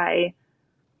shipped by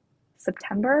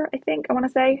September, I want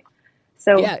to say.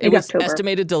 So yeah, it was October.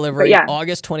 Estimated delivery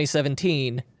August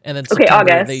 2017, and then September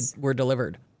August. They were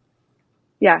delivered.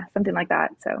 Yeah, something like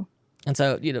that. So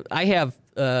I have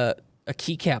a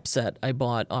keycap set I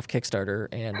bought off Kickstarter,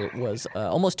 and it was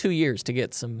almost 2 years to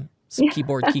get some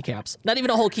keyboard keycaps. Not even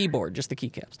a whole keyboard, just the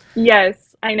keycaps.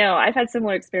 Yes, I know. I've had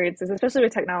similar experiences, especially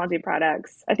with technology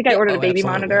products. I think I ordered a baby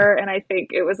monitor, and I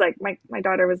think it was like my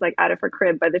daughter was like out of her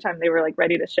crib by the time they were like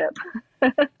ready to ship.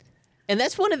 And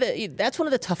that's one of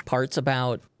the tough parts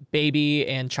about baby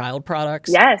and child products.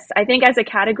 Yes, I think as a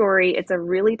category, it's a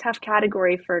really tough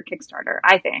category for Kickstarter,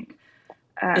 I think,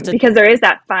 because there is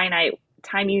that finite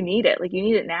time you need it. Like, you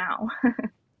need it now.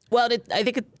 Well, I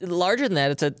think larger than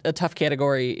that, it's a tough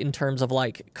category in terms of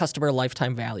like customer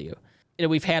lifetime value.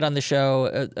 We've had on the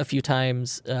show a few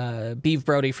times Beeve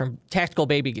Brody from Tactical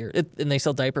Baby Gear, and they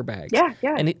sell diaper bags. Yeah.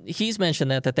 And he's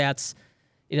mentioned that's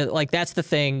that's the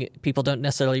thing people don't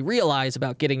necessarily realize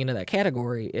about getting into that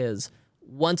category is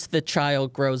once the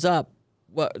child grows up,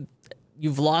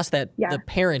 you've lost the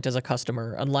parent as a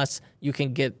customer unless you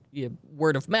can get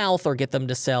word of mouth or get them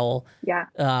to sell,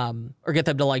 or get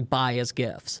them to like buy as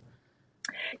gifts.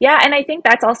 Yeah, and I think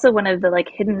that's also one of the like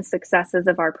hidden successes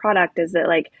of our product is that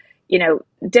like,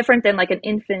 different than like an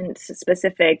infant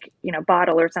specific,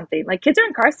 bottle or something. Like, kids are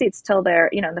in car seats till they're,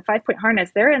 in the 5-point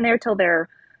harness, they're in there till they're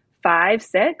 5,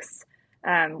 6,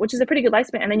 which is a pretty good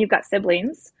lifespan. And then you've got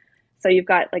siblings. So you've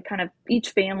got like kind of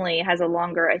each family has a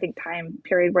longer, I think, time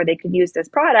period where they could use this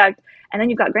product. And then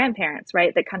you've got grandparents,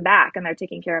 right, that come back and they're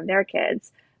taking care of their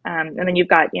kids. And then you've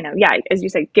got, as you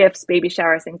said, gifts, baby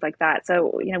showers, things like that.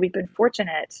 So, we've been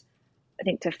fortunate, I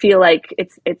think, to feel like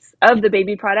it's of the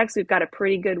baby products, we've got a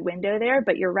pretty good window there.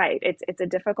 But you're right, it's a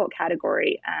difficult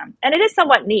category. And it is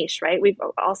somewhat niche, right? We've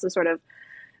also sort of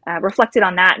reflected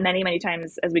on that many, many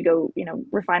times as we go,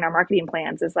 refine our marketing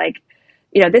plans is like,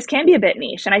 this can be a bit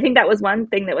niche. And I think that was one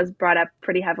thing that was brought up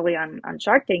pretty heavily on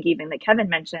Shark Tank, even that Kevin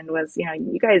mentioned was,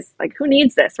 you guys, like, who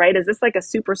needs this, right? Is this like a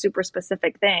super, super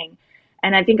specific thing?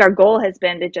 And I think our goal has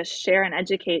been to just share and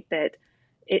educate that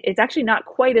it's actually not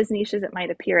quite as niche as it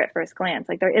might appear at first glance.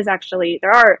 Like, I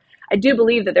do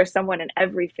believe that there's someone in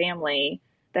every family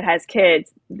that has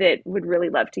kids that would really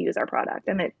love to use our product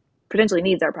and that potentially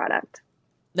needs our product.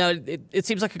 No, it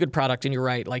seems like a good product, and you're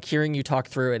right. Like, hearing you talk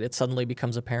through it, it suddenly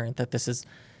becomes apparent that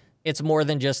it's more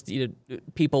than just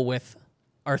people with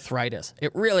arthritis.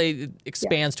 It really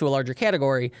expands to a larger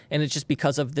category, and it's just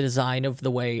because of the design of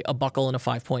the way a buckle and a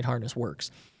 5-point harness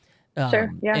works.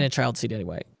 In a child seat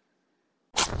anyway.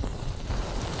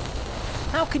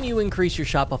 How can you increase your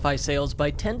Shopify sales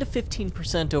by 10 to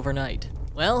 15% overnight?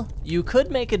 Well, you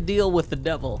could make a deal with the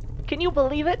devil. Can you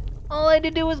believe it? All I had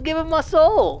to do was give him my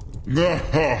soul.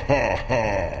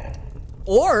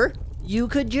 Or you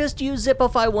could just use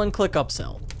Zipify one-click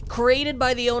upsell. Created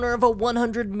by the owner of a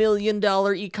 $100 million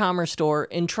e-commerce store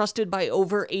and trusted by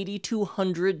over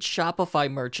 8,200 Shopify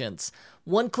merchants.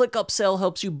 One-click upsell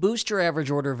helps you boost your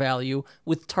average order value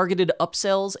with targeted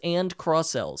upsells and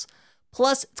cross-sells.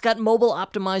 Plus, it's got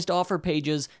mobile-optimized offer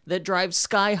pages that drive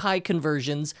sky-high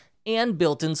conversions and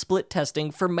built-in split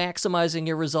testing for maximizing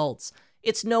your results.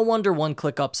 It's no wonder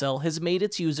One-Click Upsell has made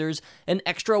its users an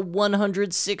extra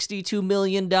 $162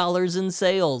 million in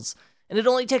sales. And it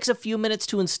only takes a few minutes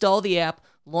to install the app,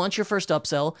 launch your first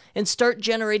upsell, and start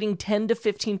generating 10 to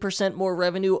 15% more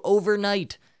revenue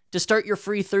overnight. To start your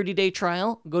free 30-day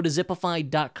trial, go to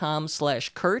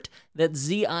zipify.com/Kurt. That's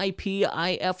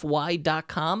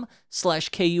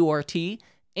zipify.com/KURT.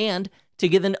 And to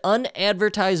get an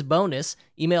unadvertised bonus,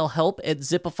 email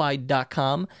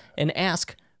help@zipify.com and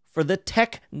ask for the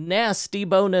Tech Nasty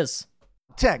bonus.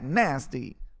 Tech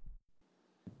Nasty.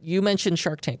 You mentioned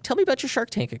Shark Tank. Tell me about your Shark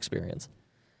Tank experience.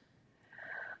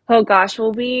 Oh gosh,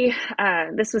 well,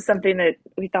 this was something that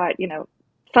we thought,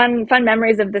 fun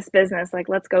memories of this business. Like,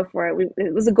 let's go for it.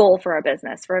 It was a goal for our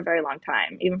business for a very long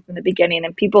time, even from the beginning.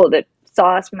 And people that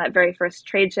saw us from that very first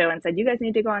trade show and said, "You guys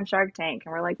need to go on Shark Tank,"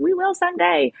 and we're like, "We will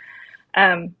someday."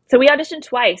 So we auditioned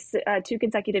twice, 2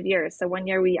 consecutive years. So one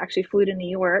year we actually flew to New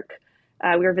York.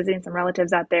 We were visiting some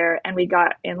relatives out there, and we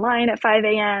got in line at 5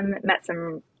 a.m., met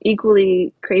some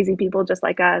equally crazy people just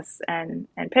like us, and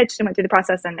pitched and went through the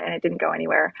process, and it didn't go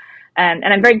anywhere. And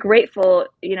I'm very grateful,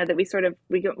 that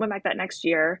we went back that next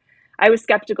year. I was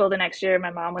skeptical the next year.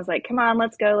 My mom was like, "Come on,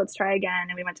 let's go, let's try again."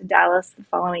 And we went to Dallas the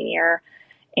following year,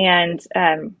 and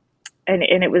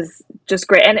it was just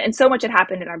great. And so much had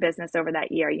happened in our business over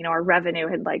that year. Our revenue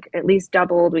had like at least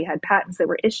doubled. We had patents that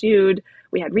were issued.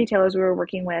 We had retailers we were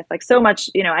working with. Like, so much,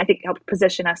 I think helped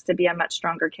position us to be a much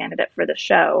stronger candidate for the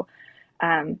show.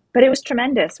 But it was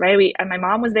tremendous, right? My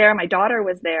mom was there. My daughter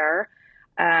was there.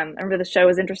 I remember the show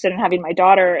was interested in having my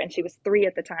daughter, and she was 3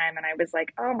 at the time. And I was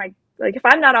like, oh my, like, if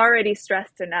I'm not already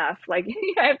stressed enough, like,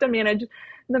 I have to manage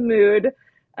the mood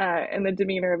and the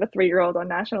demeanor of a 3-year-old on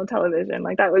national television.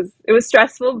 Like, it was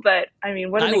stressful, but I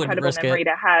mean, what an incredible memory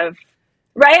to have.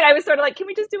 Right? I was sort of like, can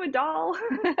we just do a doll?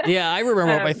 Yeah, I remember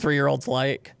what my 3-year-old's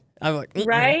like. I'm like,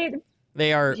 right?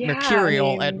 They are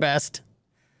mercurial at best.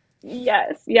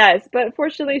 Yes. But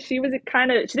fortunately, she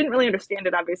didn't really understand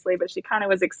it, obviously, but she kind of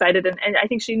was excited. And I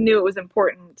think she knew it was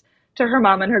important to her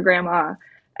mom and her grandma.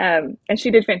 And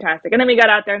she did fantastic. And then we got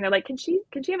out there and they're like, can she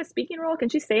have a speaking role? Can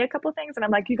she say a couple things? And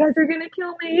I'm like, you guys are going to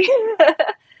kill me.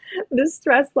 The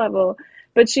stress level.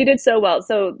 But she did so well.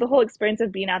 So the whole experience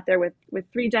of being out there with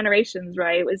 3 generations,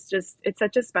 right, it's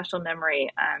such a special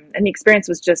memory. And the experience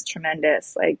was just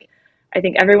tremendous. Like, I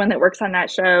think everyone that works on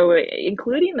that show,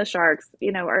 including the sharks,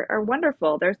 are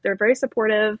wonderful. They're very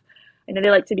supportive. I know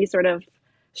they like to be sort of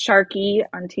sharky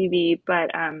on TV,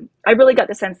 but I really got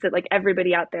the sense that like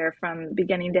everybody out there from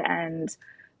beginning to end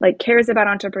like cares about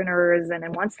entrepreneurs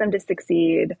and wants them to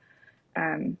succeed.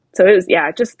 So it was,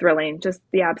 just thrilling, just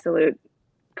the absolute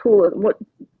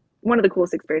one of the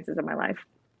coolest experiences of my life.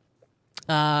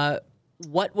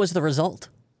 What was the result?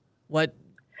 What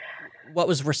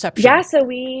was reception? Yeah, so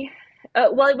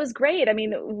well, it was great. I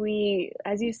mean, we,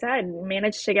 as you said,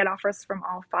 managed to get offers from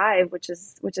all 5, which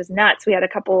is nuts. We had a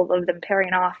couple of them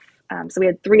pairing off. So we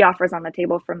had 3 offers on the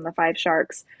table from the 5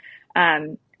 sharks.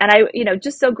 And I,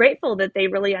 just so grateful that they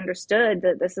really understood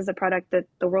that this is a product that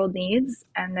the world needs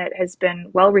and that has been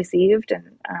well received.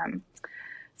 And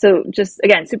so just,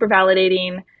 again, super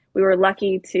validating. We were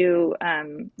lucky to,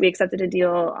 we accepted a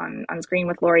deal on screen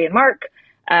with Lori and Mark.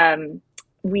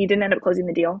 We didn't end up closing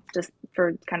the deal just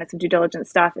for kind of some due diligence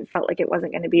stuff. It felt like it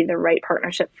wasn't going to be the right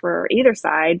partnership for either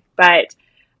side, but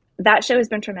that show has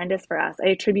been tremendous for us. I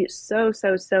attribute so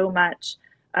much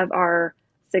of our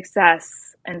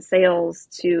success and sales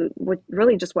to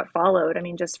really just what followed. I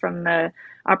mean, just from the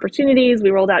opportunities,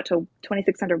 we rolled out to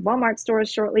 2,600 Walmart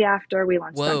stores shortly after. We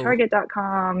launched on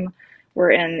Target.com.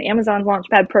 We're in Amazon's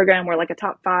Launchpad program. We're like a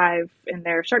top 5 in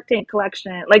their Shark Tank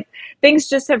collection. Like, things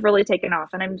just have really taken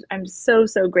off. And I'm so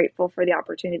grateful for the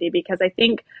opportunity, because I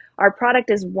think our product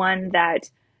is one that,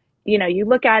 you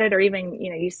look at it, or even,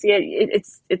 you see it,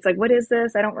 it's like, what is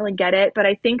this? I don't really get it. But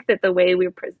I think that the way we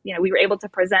were able to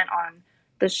present on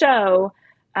the show,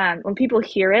 when people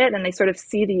hear it and they sort of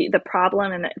see the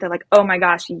problem, and they're like, oh my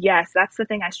gosh, yes, that's the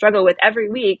thing I struggle with every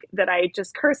week that I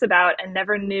just curse about and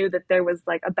never knew that there was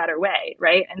like a better way,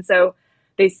 right? And so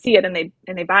they see it and they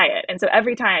buy it. And so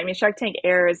every time, I mean, Shark Tank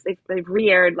airs, they've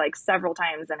re-aired like several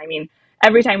times. And I mean,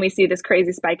 every time we see this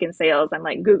crazy spike in sales, I'm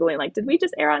like Googling, like, did we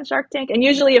just air on Shark Tank? And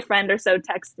usually a friend or so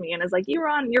texts me and is like, your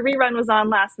rerun was on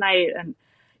last night. And,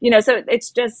 so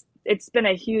it's been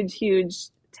a huge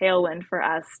tailwind for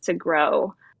us to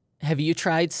grow. Have you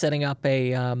tried setting up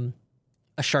a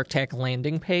Shark Tank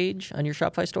landing page on your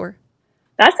Shopify store?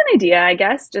 That's an idea, I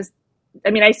guess.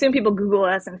 I assume people Google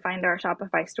us and find our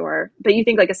Shopify store, but you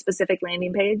think like a specific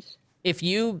landing page?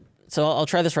 So I'll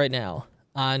try this right now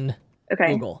on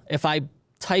Google. If I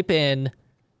type in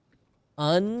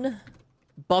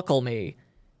UnbuckleMe,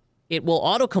 it will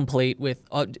autocomplete with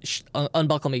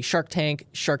UnbuckleMe Shark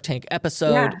Tank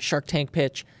episode, Shark Tank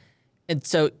pitch. And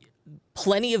so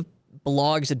plenty of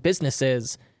blogs and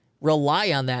businesses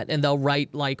rely on that, and they'll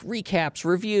write like recaps,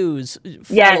 reviews,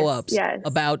 follow-ups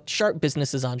about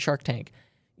businesses on Shark Tank.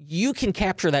 You can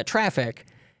capture that traffic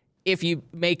if you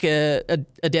make a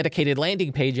dedicated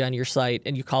landing page on your site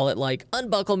and you call it like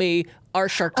Unbuckle Me, our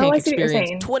Shark Tank Experience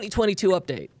 2022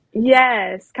 update.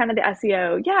 Yes, kind of the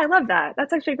SEO. Yeah, I love that.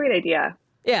 That's actually a great idea.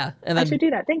 Yeah. And then, I should do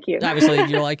that. Thank you. Obviously,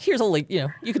 you're like, here's a link.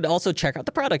 You can also check out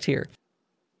the product here.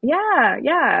 Yeah.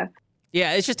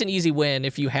 Yeah, it's just an easy win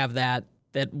if you have that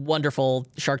wonderful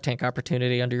Shark Tank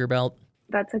opportunity under your belt.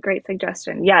 That's a great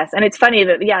suggestion. Yes. And it's funny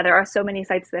that, yeah, there are so many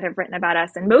sites that have written about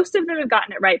us, and most of them have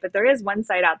gotten it right. But there is one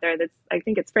site out there that's, I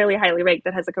think it's fairly highly ranked,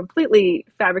 that has a completely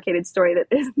fabricated story that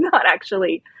is not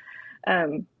actually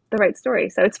the right story.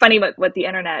 So it's funny what the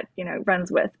internet,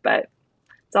 runs with, but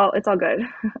it's all good.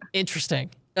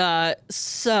 Interesting.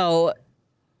 So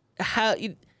how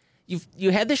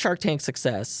you had the Shark Tank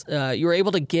success. You were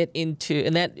able to get into,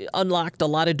 and that unlocked a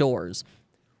lot of doors.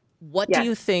 What do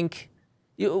you think?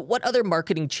 What other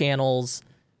marketing channels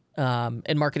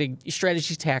and marketing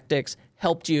strategy tactics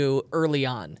helped you early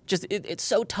on? Just it's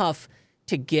so tough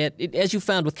to get, as you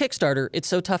found with Kickstarter, it's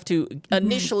so tough to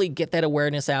initially get that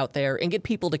awareness out there and get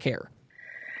people to care.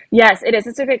 Yes, it is.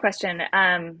 It's a great question.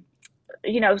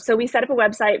 So we set up a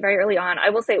website very early on. I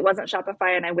will say it wasn't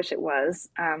Shopify, and I wish it was.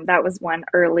 That was one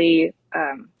early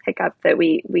hiccup that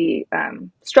we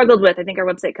struggled with. I think our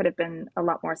website could have been a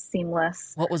lot more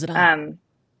seamless. What was it on?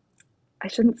 I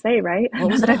shouldn't say, right?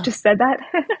 What was it I've just said that.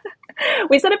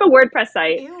 We set up a WordPress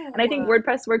site. Ew. And I think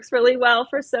WordPress works really well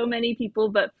for so many people,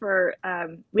 but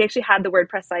we actually had the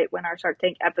WordPress site when our Shark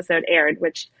Tank episode aired,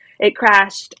 which it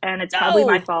crashed, and it's probably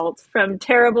my fault from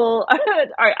terrible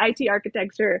IT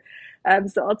architecture.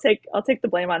 So I'll take the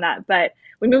blame on that. But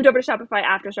we moved over to Shopify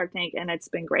after Shark Tank, and it's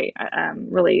been great.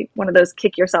 Really one of those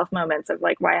kick yourself moments of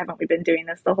like, why haven't we been doing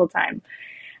this the whole time?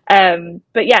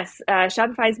 But yes,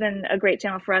 Shopify's been a great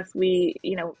channel for us. We,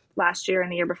 last year and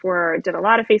the year before did a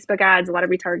lot of Facebook ads, a lot of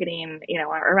retargeting,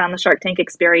 around the Shark Tank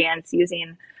experience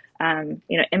using,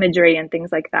 imagery and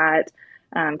things like that.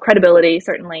 Credibility,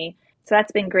 certainly. So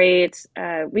that's been great.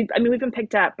 We've been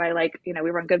picked up by we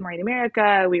were on Good Morning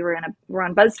America. We're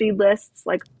on BuzzFeed lists.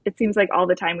 Like, it seems like all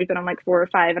the time. We've been on 4 or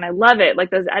 5, and I love it. Like,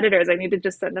 those editors, I need to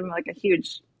just send them a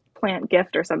huge plant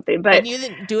gift or something. But and you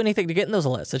didn't do anything to get in those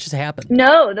lists. It just happened.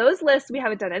 No, those lists, we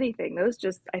haven't done anything. Those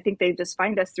I think they just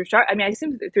find us through I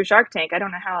assume through Shark Tank. I don't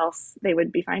know how else they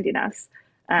would be finding us.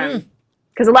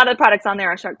 Because a lot of the products on there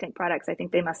are Shark Tank products. I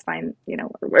think they must find,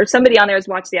 or somebody on there has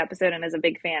watched the episode and is a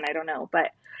big fan. I don't know.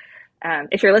 But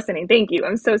if you're listening, thank you.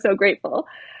 I'm so, so grateful.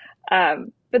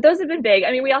 But those have been big.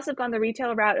 We also have gone the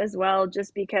retail route as well,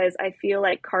 just because I feel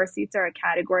like car seats are a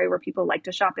category where people like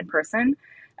to shop in person.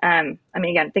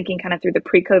 Again, thinking kind of through the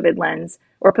pre-COVID lens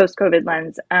or post-COVID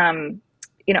lens,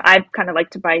 I kind of like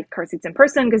to buy car seats in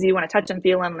person because you want to touch them,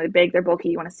 feel them. They're big, they're bulky.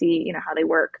 You want to see, how they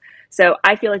work. So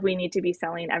I feel like we need to be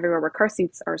selling everywhere where car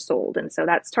seats are sold. And so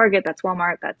that's Target, that's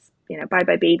Walmart, that's, Buy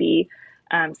Buy Baby,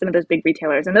 some of those big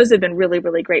retailers. And those have been really,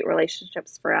 really great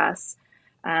relationships for us.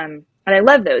 And I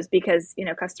love those because,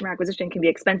 customer acquisition can be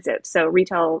expensive. So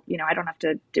retail, I don't have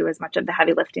to do as much of the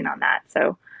heavy lifting on that.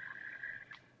 So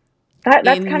that's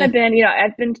kind of been,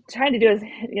 I've been trying to do is,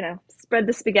 spread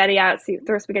the spaghetti out,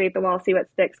 throw spaghetti at the wall, see what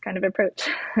sticks kind of approach.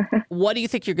 What do you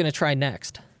think you're going to try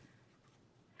next?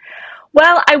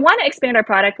 Well, I want to expand our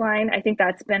product line. I think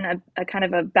that's been a kind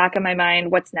of a back of my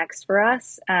mind, what's next for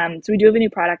us. So we do have a new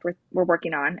product we're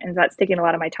working on, and that's taking a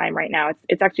lot of my time right now.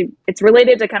 It's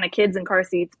related to kind of kids and car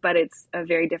seats, but it's a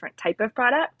very different type of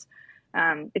product.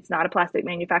 It's not a plastic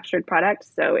manufactured product,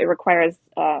 so it requires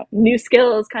new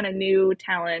skills, kind of new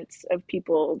talent of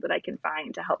people that I can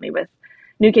find to help me with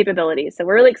new capabilities. So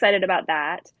we're really excited about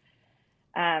that.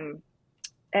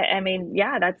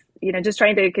 That's, just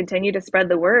trying to continue to spread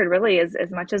the word really as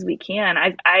much as we can.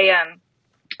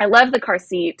 I love the car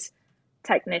seat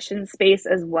technician space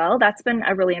as well. That's been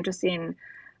a really interesting,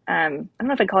 I don't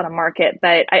know if I call it a market,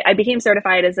 but I became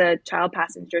certified as a child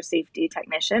passenger safety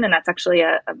technician. And that's actually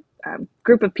a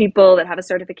group of people that have a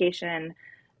certification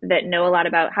that know a lot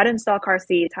about how to install car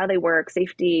seats, how they work,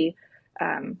 safety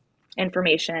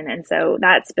information. And so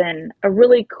that's been a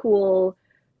really cool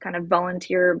kind of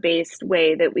volunteer-based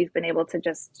way that we've been able to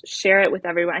just share it with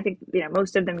everyone. I think,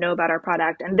 most of them know about our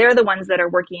product, and they're the ones that are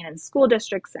working in school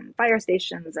districts and fire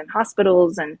stations and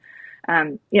hospitals and,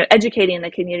 educating the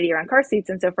community around car seats.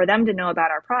 And so for them to know about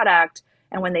our product,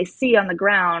 and when they see on the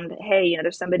ground, hey,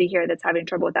 there's somebody here that's having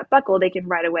trouble with that buckle, they can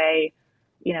right away,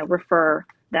 refer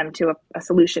them to a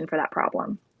solution for that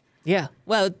problem. Yeah.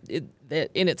 Well,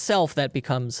 in itself, that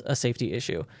becomes a safety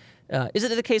issue. Is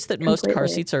it the case that most car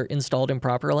seats are installed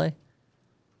improperly?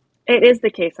 It is the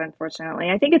case, unfortunately.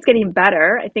 I think it's getting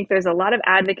better. I think there's a lot of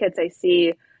advocates I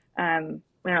see on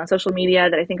social media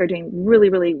that I think are doing really,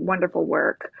 really wonderful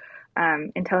work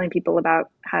in telling people about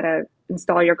how to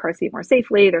install your car seat more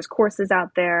safely. There's courses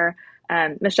out there.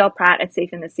 Michelle Pratt at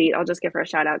Safe in the Seat, I'll just give her a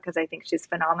shout out because I think she's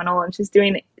phenomenal and she's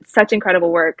doing such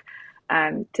incredible work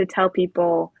to tell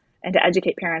people and to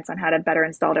educate parents on how to better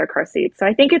install their car seats. So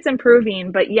I think it's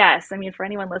improving, but yes, for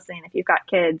anyone listening, if you've got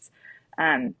kids,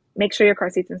 make sure your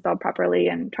car seat's installed properly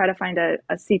and try to find a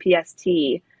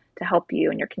CPST to help you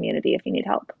and your community if you need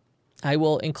help. I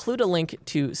will include a link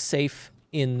to Safe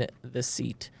in the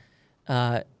Seat.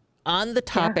 On the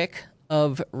topic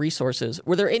of resources,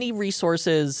 were there any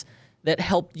resources that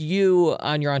helped you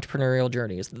on your entrepreneurial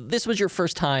journeys? This was your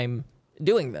first time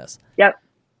doing this. Yep.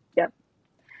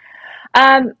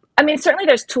 I mean, certainly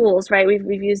there's tools, right?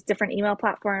 We've used different email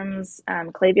platforms.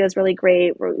 Klaviyo is really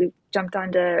great. We've jumped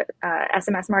onto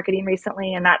SMS marketing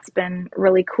recently, and that's been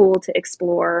really cool to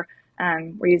explore.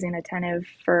 We're using Attentive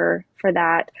for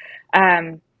that.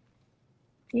 I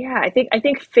think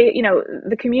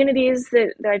the communities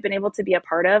that I've been able to be a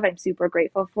part of, I'm super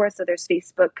grateful for. So there's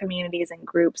Facebook communities and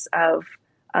groups of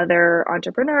other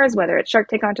entrepreneurs, whether it's Shark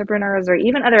Tank entrepreneurs or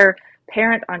even other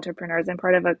parent entrepreneurs. I'm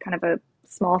part of a kind of a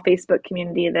small Facebook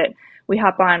community that we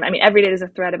hop on. I mean, every day there's a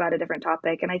thread about a different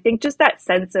topic. And I think just that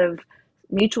sense of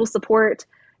mutual support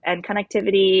and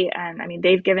connectivity. And I mean,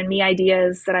 they've given me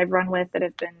ideas that I've run with that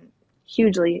have been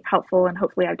hugely helpful, and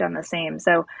hopefully I've done the same.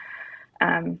 So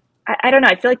I don't know.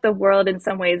 I feel like the world in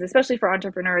some ways, especially for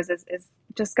entrepreneurs, is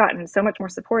just gotten so much more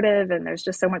supportive, and there's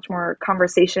just so much more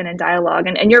conversation and dialogue.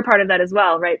 And you're part of that as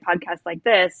well, right? Podcasts like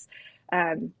this.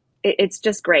 It's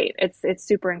just great. It's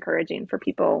super encouraging for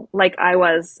people like I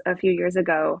was a few years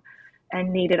ago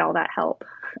and needed all that help.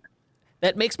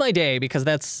 That makes my day, because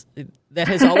that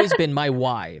has always been my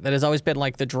why. That has always been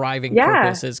like the driving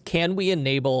purpose is, can we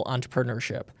enable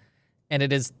entrepreneurship? And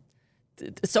it is,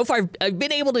 so far I've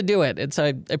been able to do it. And so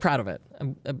I'm proud of it.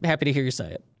 I'm happy to hear you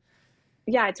say it.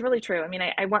 Yeah, it's really true. I mean,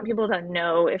 I want people to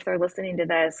know, if they're listening to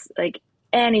this, like,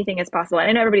 anything is possible. And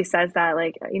I know everybody says that,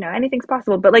 like, anything's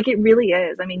possible, but like, it really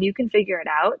is. I mean, you can figure it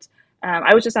out.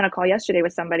 I was just on a call yesterday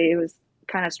with somebody who was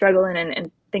kind of struggling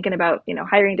and thinking about,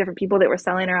 hiring different people that were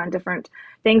selling around different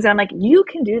things. And I'm like, you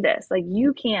can do this. Like,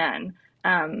 you can,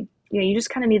 you just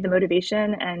kind of need the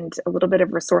motivation and a little bit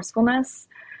of resourcefulness.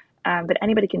 But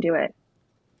anybody can do it.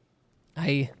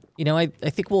 I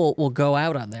think we'll go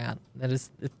out on that. That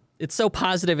is, it's so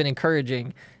positive and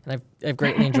encouraging, and I've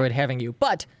greatly enjoyed having you.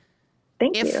 But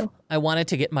Thank you. I wanted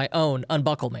to get my own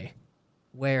UnbuckleMe,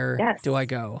 where do I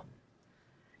go?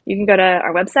 You can go to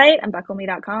our website,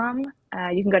 UnbuckleMe.com.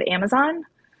 You can go to Amazon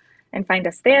and find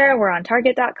us there. We're on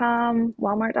Target.com,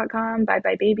 Walmart.com, Bye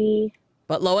Bye Baby.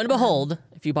 But lo and behold,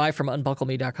 if you buy from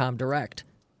UnbuckleMe.com direct,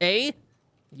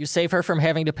 you save her from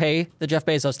having to pay the Jeff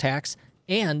Bezos tax,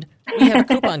 and we have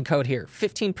a coupon code here,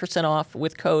 15% off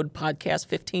with code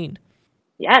podcast15.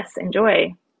 Yes,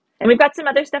 enjoy. And we've got some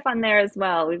other stuff on there as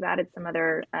well. We've added some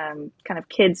other kind of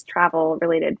kids travel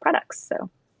related products.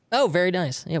 So. Oh, very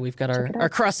nice. Yeah, we've got our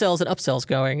cross sells and upsells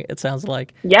going, it sounds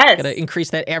like. Yes. Got to increase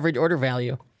that average order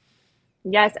value.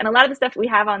 Yes. And a lot of the stuff we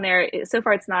have on there, so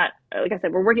far it's not, like I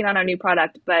said, we're working on our new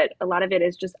product, but a lot of it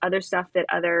is just other stuff that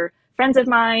other friends of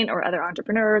mine or other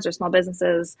entrepreneurs or small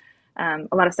businesses,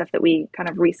 a lot of stuff that we kind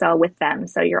of resell with them.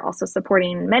 So you're also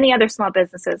supporting many other small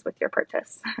businesses with your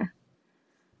purchase.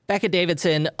 Becca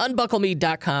Davison,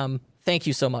 UnbuckleMe.com. Thank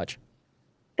you so much.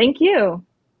 Thank you.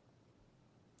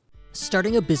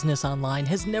 Starting a business online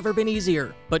has never been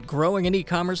easier, but growing an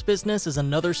e-commerce business is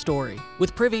another story.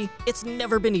 With Privy, it's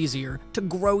never been easier to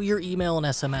grow your email and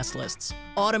SMS lists,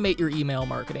 automate your email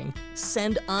marketing,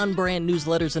 send on-brand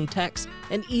newsletters and texts,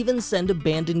 and even send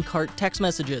abandoned cart text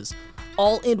messages,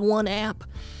 all in one app,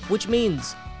 which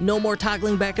means no more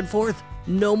toggling back and forth,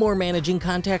 no more managing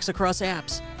contacts across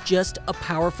apps, just a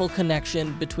powerful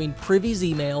connection between Privy's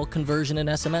email, conversion, and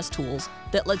SMS tools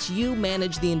that lets you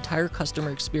manage the entire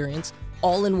customer experience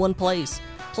all in one place.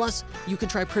 Plus, you can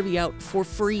try Privy out for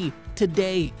free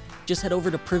today. Just head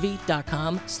over to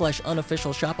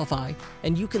privy.com/unofficial Shopify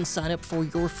and you can sign up for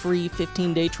your free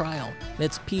 15-day trial.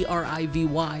 That's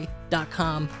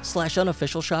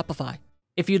privy.com/unofficial Shopify.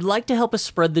 If you'd like to help us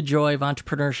spread the joy of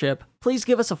entrepreneurship, please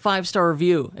give us a 5-star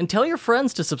review and tell your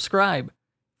friends to subscribe. If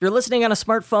you're listening on a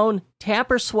smartphone,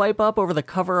 tap or swipe up over the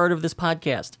cover art of this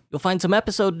podcast. You'll find some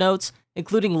episode notes,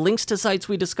 including links to sites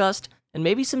we discussed, and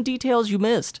maybe some details you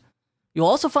missed. You'll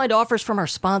also find offers from our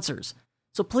sponsors,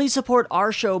 so please support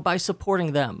our show by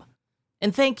supporting them.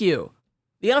 And thank you.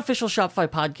 The Unofficial Shopify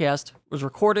podcast was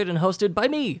recorded and hosted by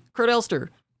me, Kurt Elster,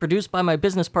 produced by my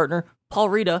business partner, Paul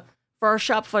Rita, for our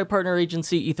Shopify partner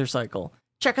agency, EtherCycle.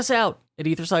 Check us out at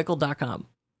ethercycle.com.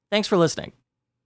 Thanks for listening.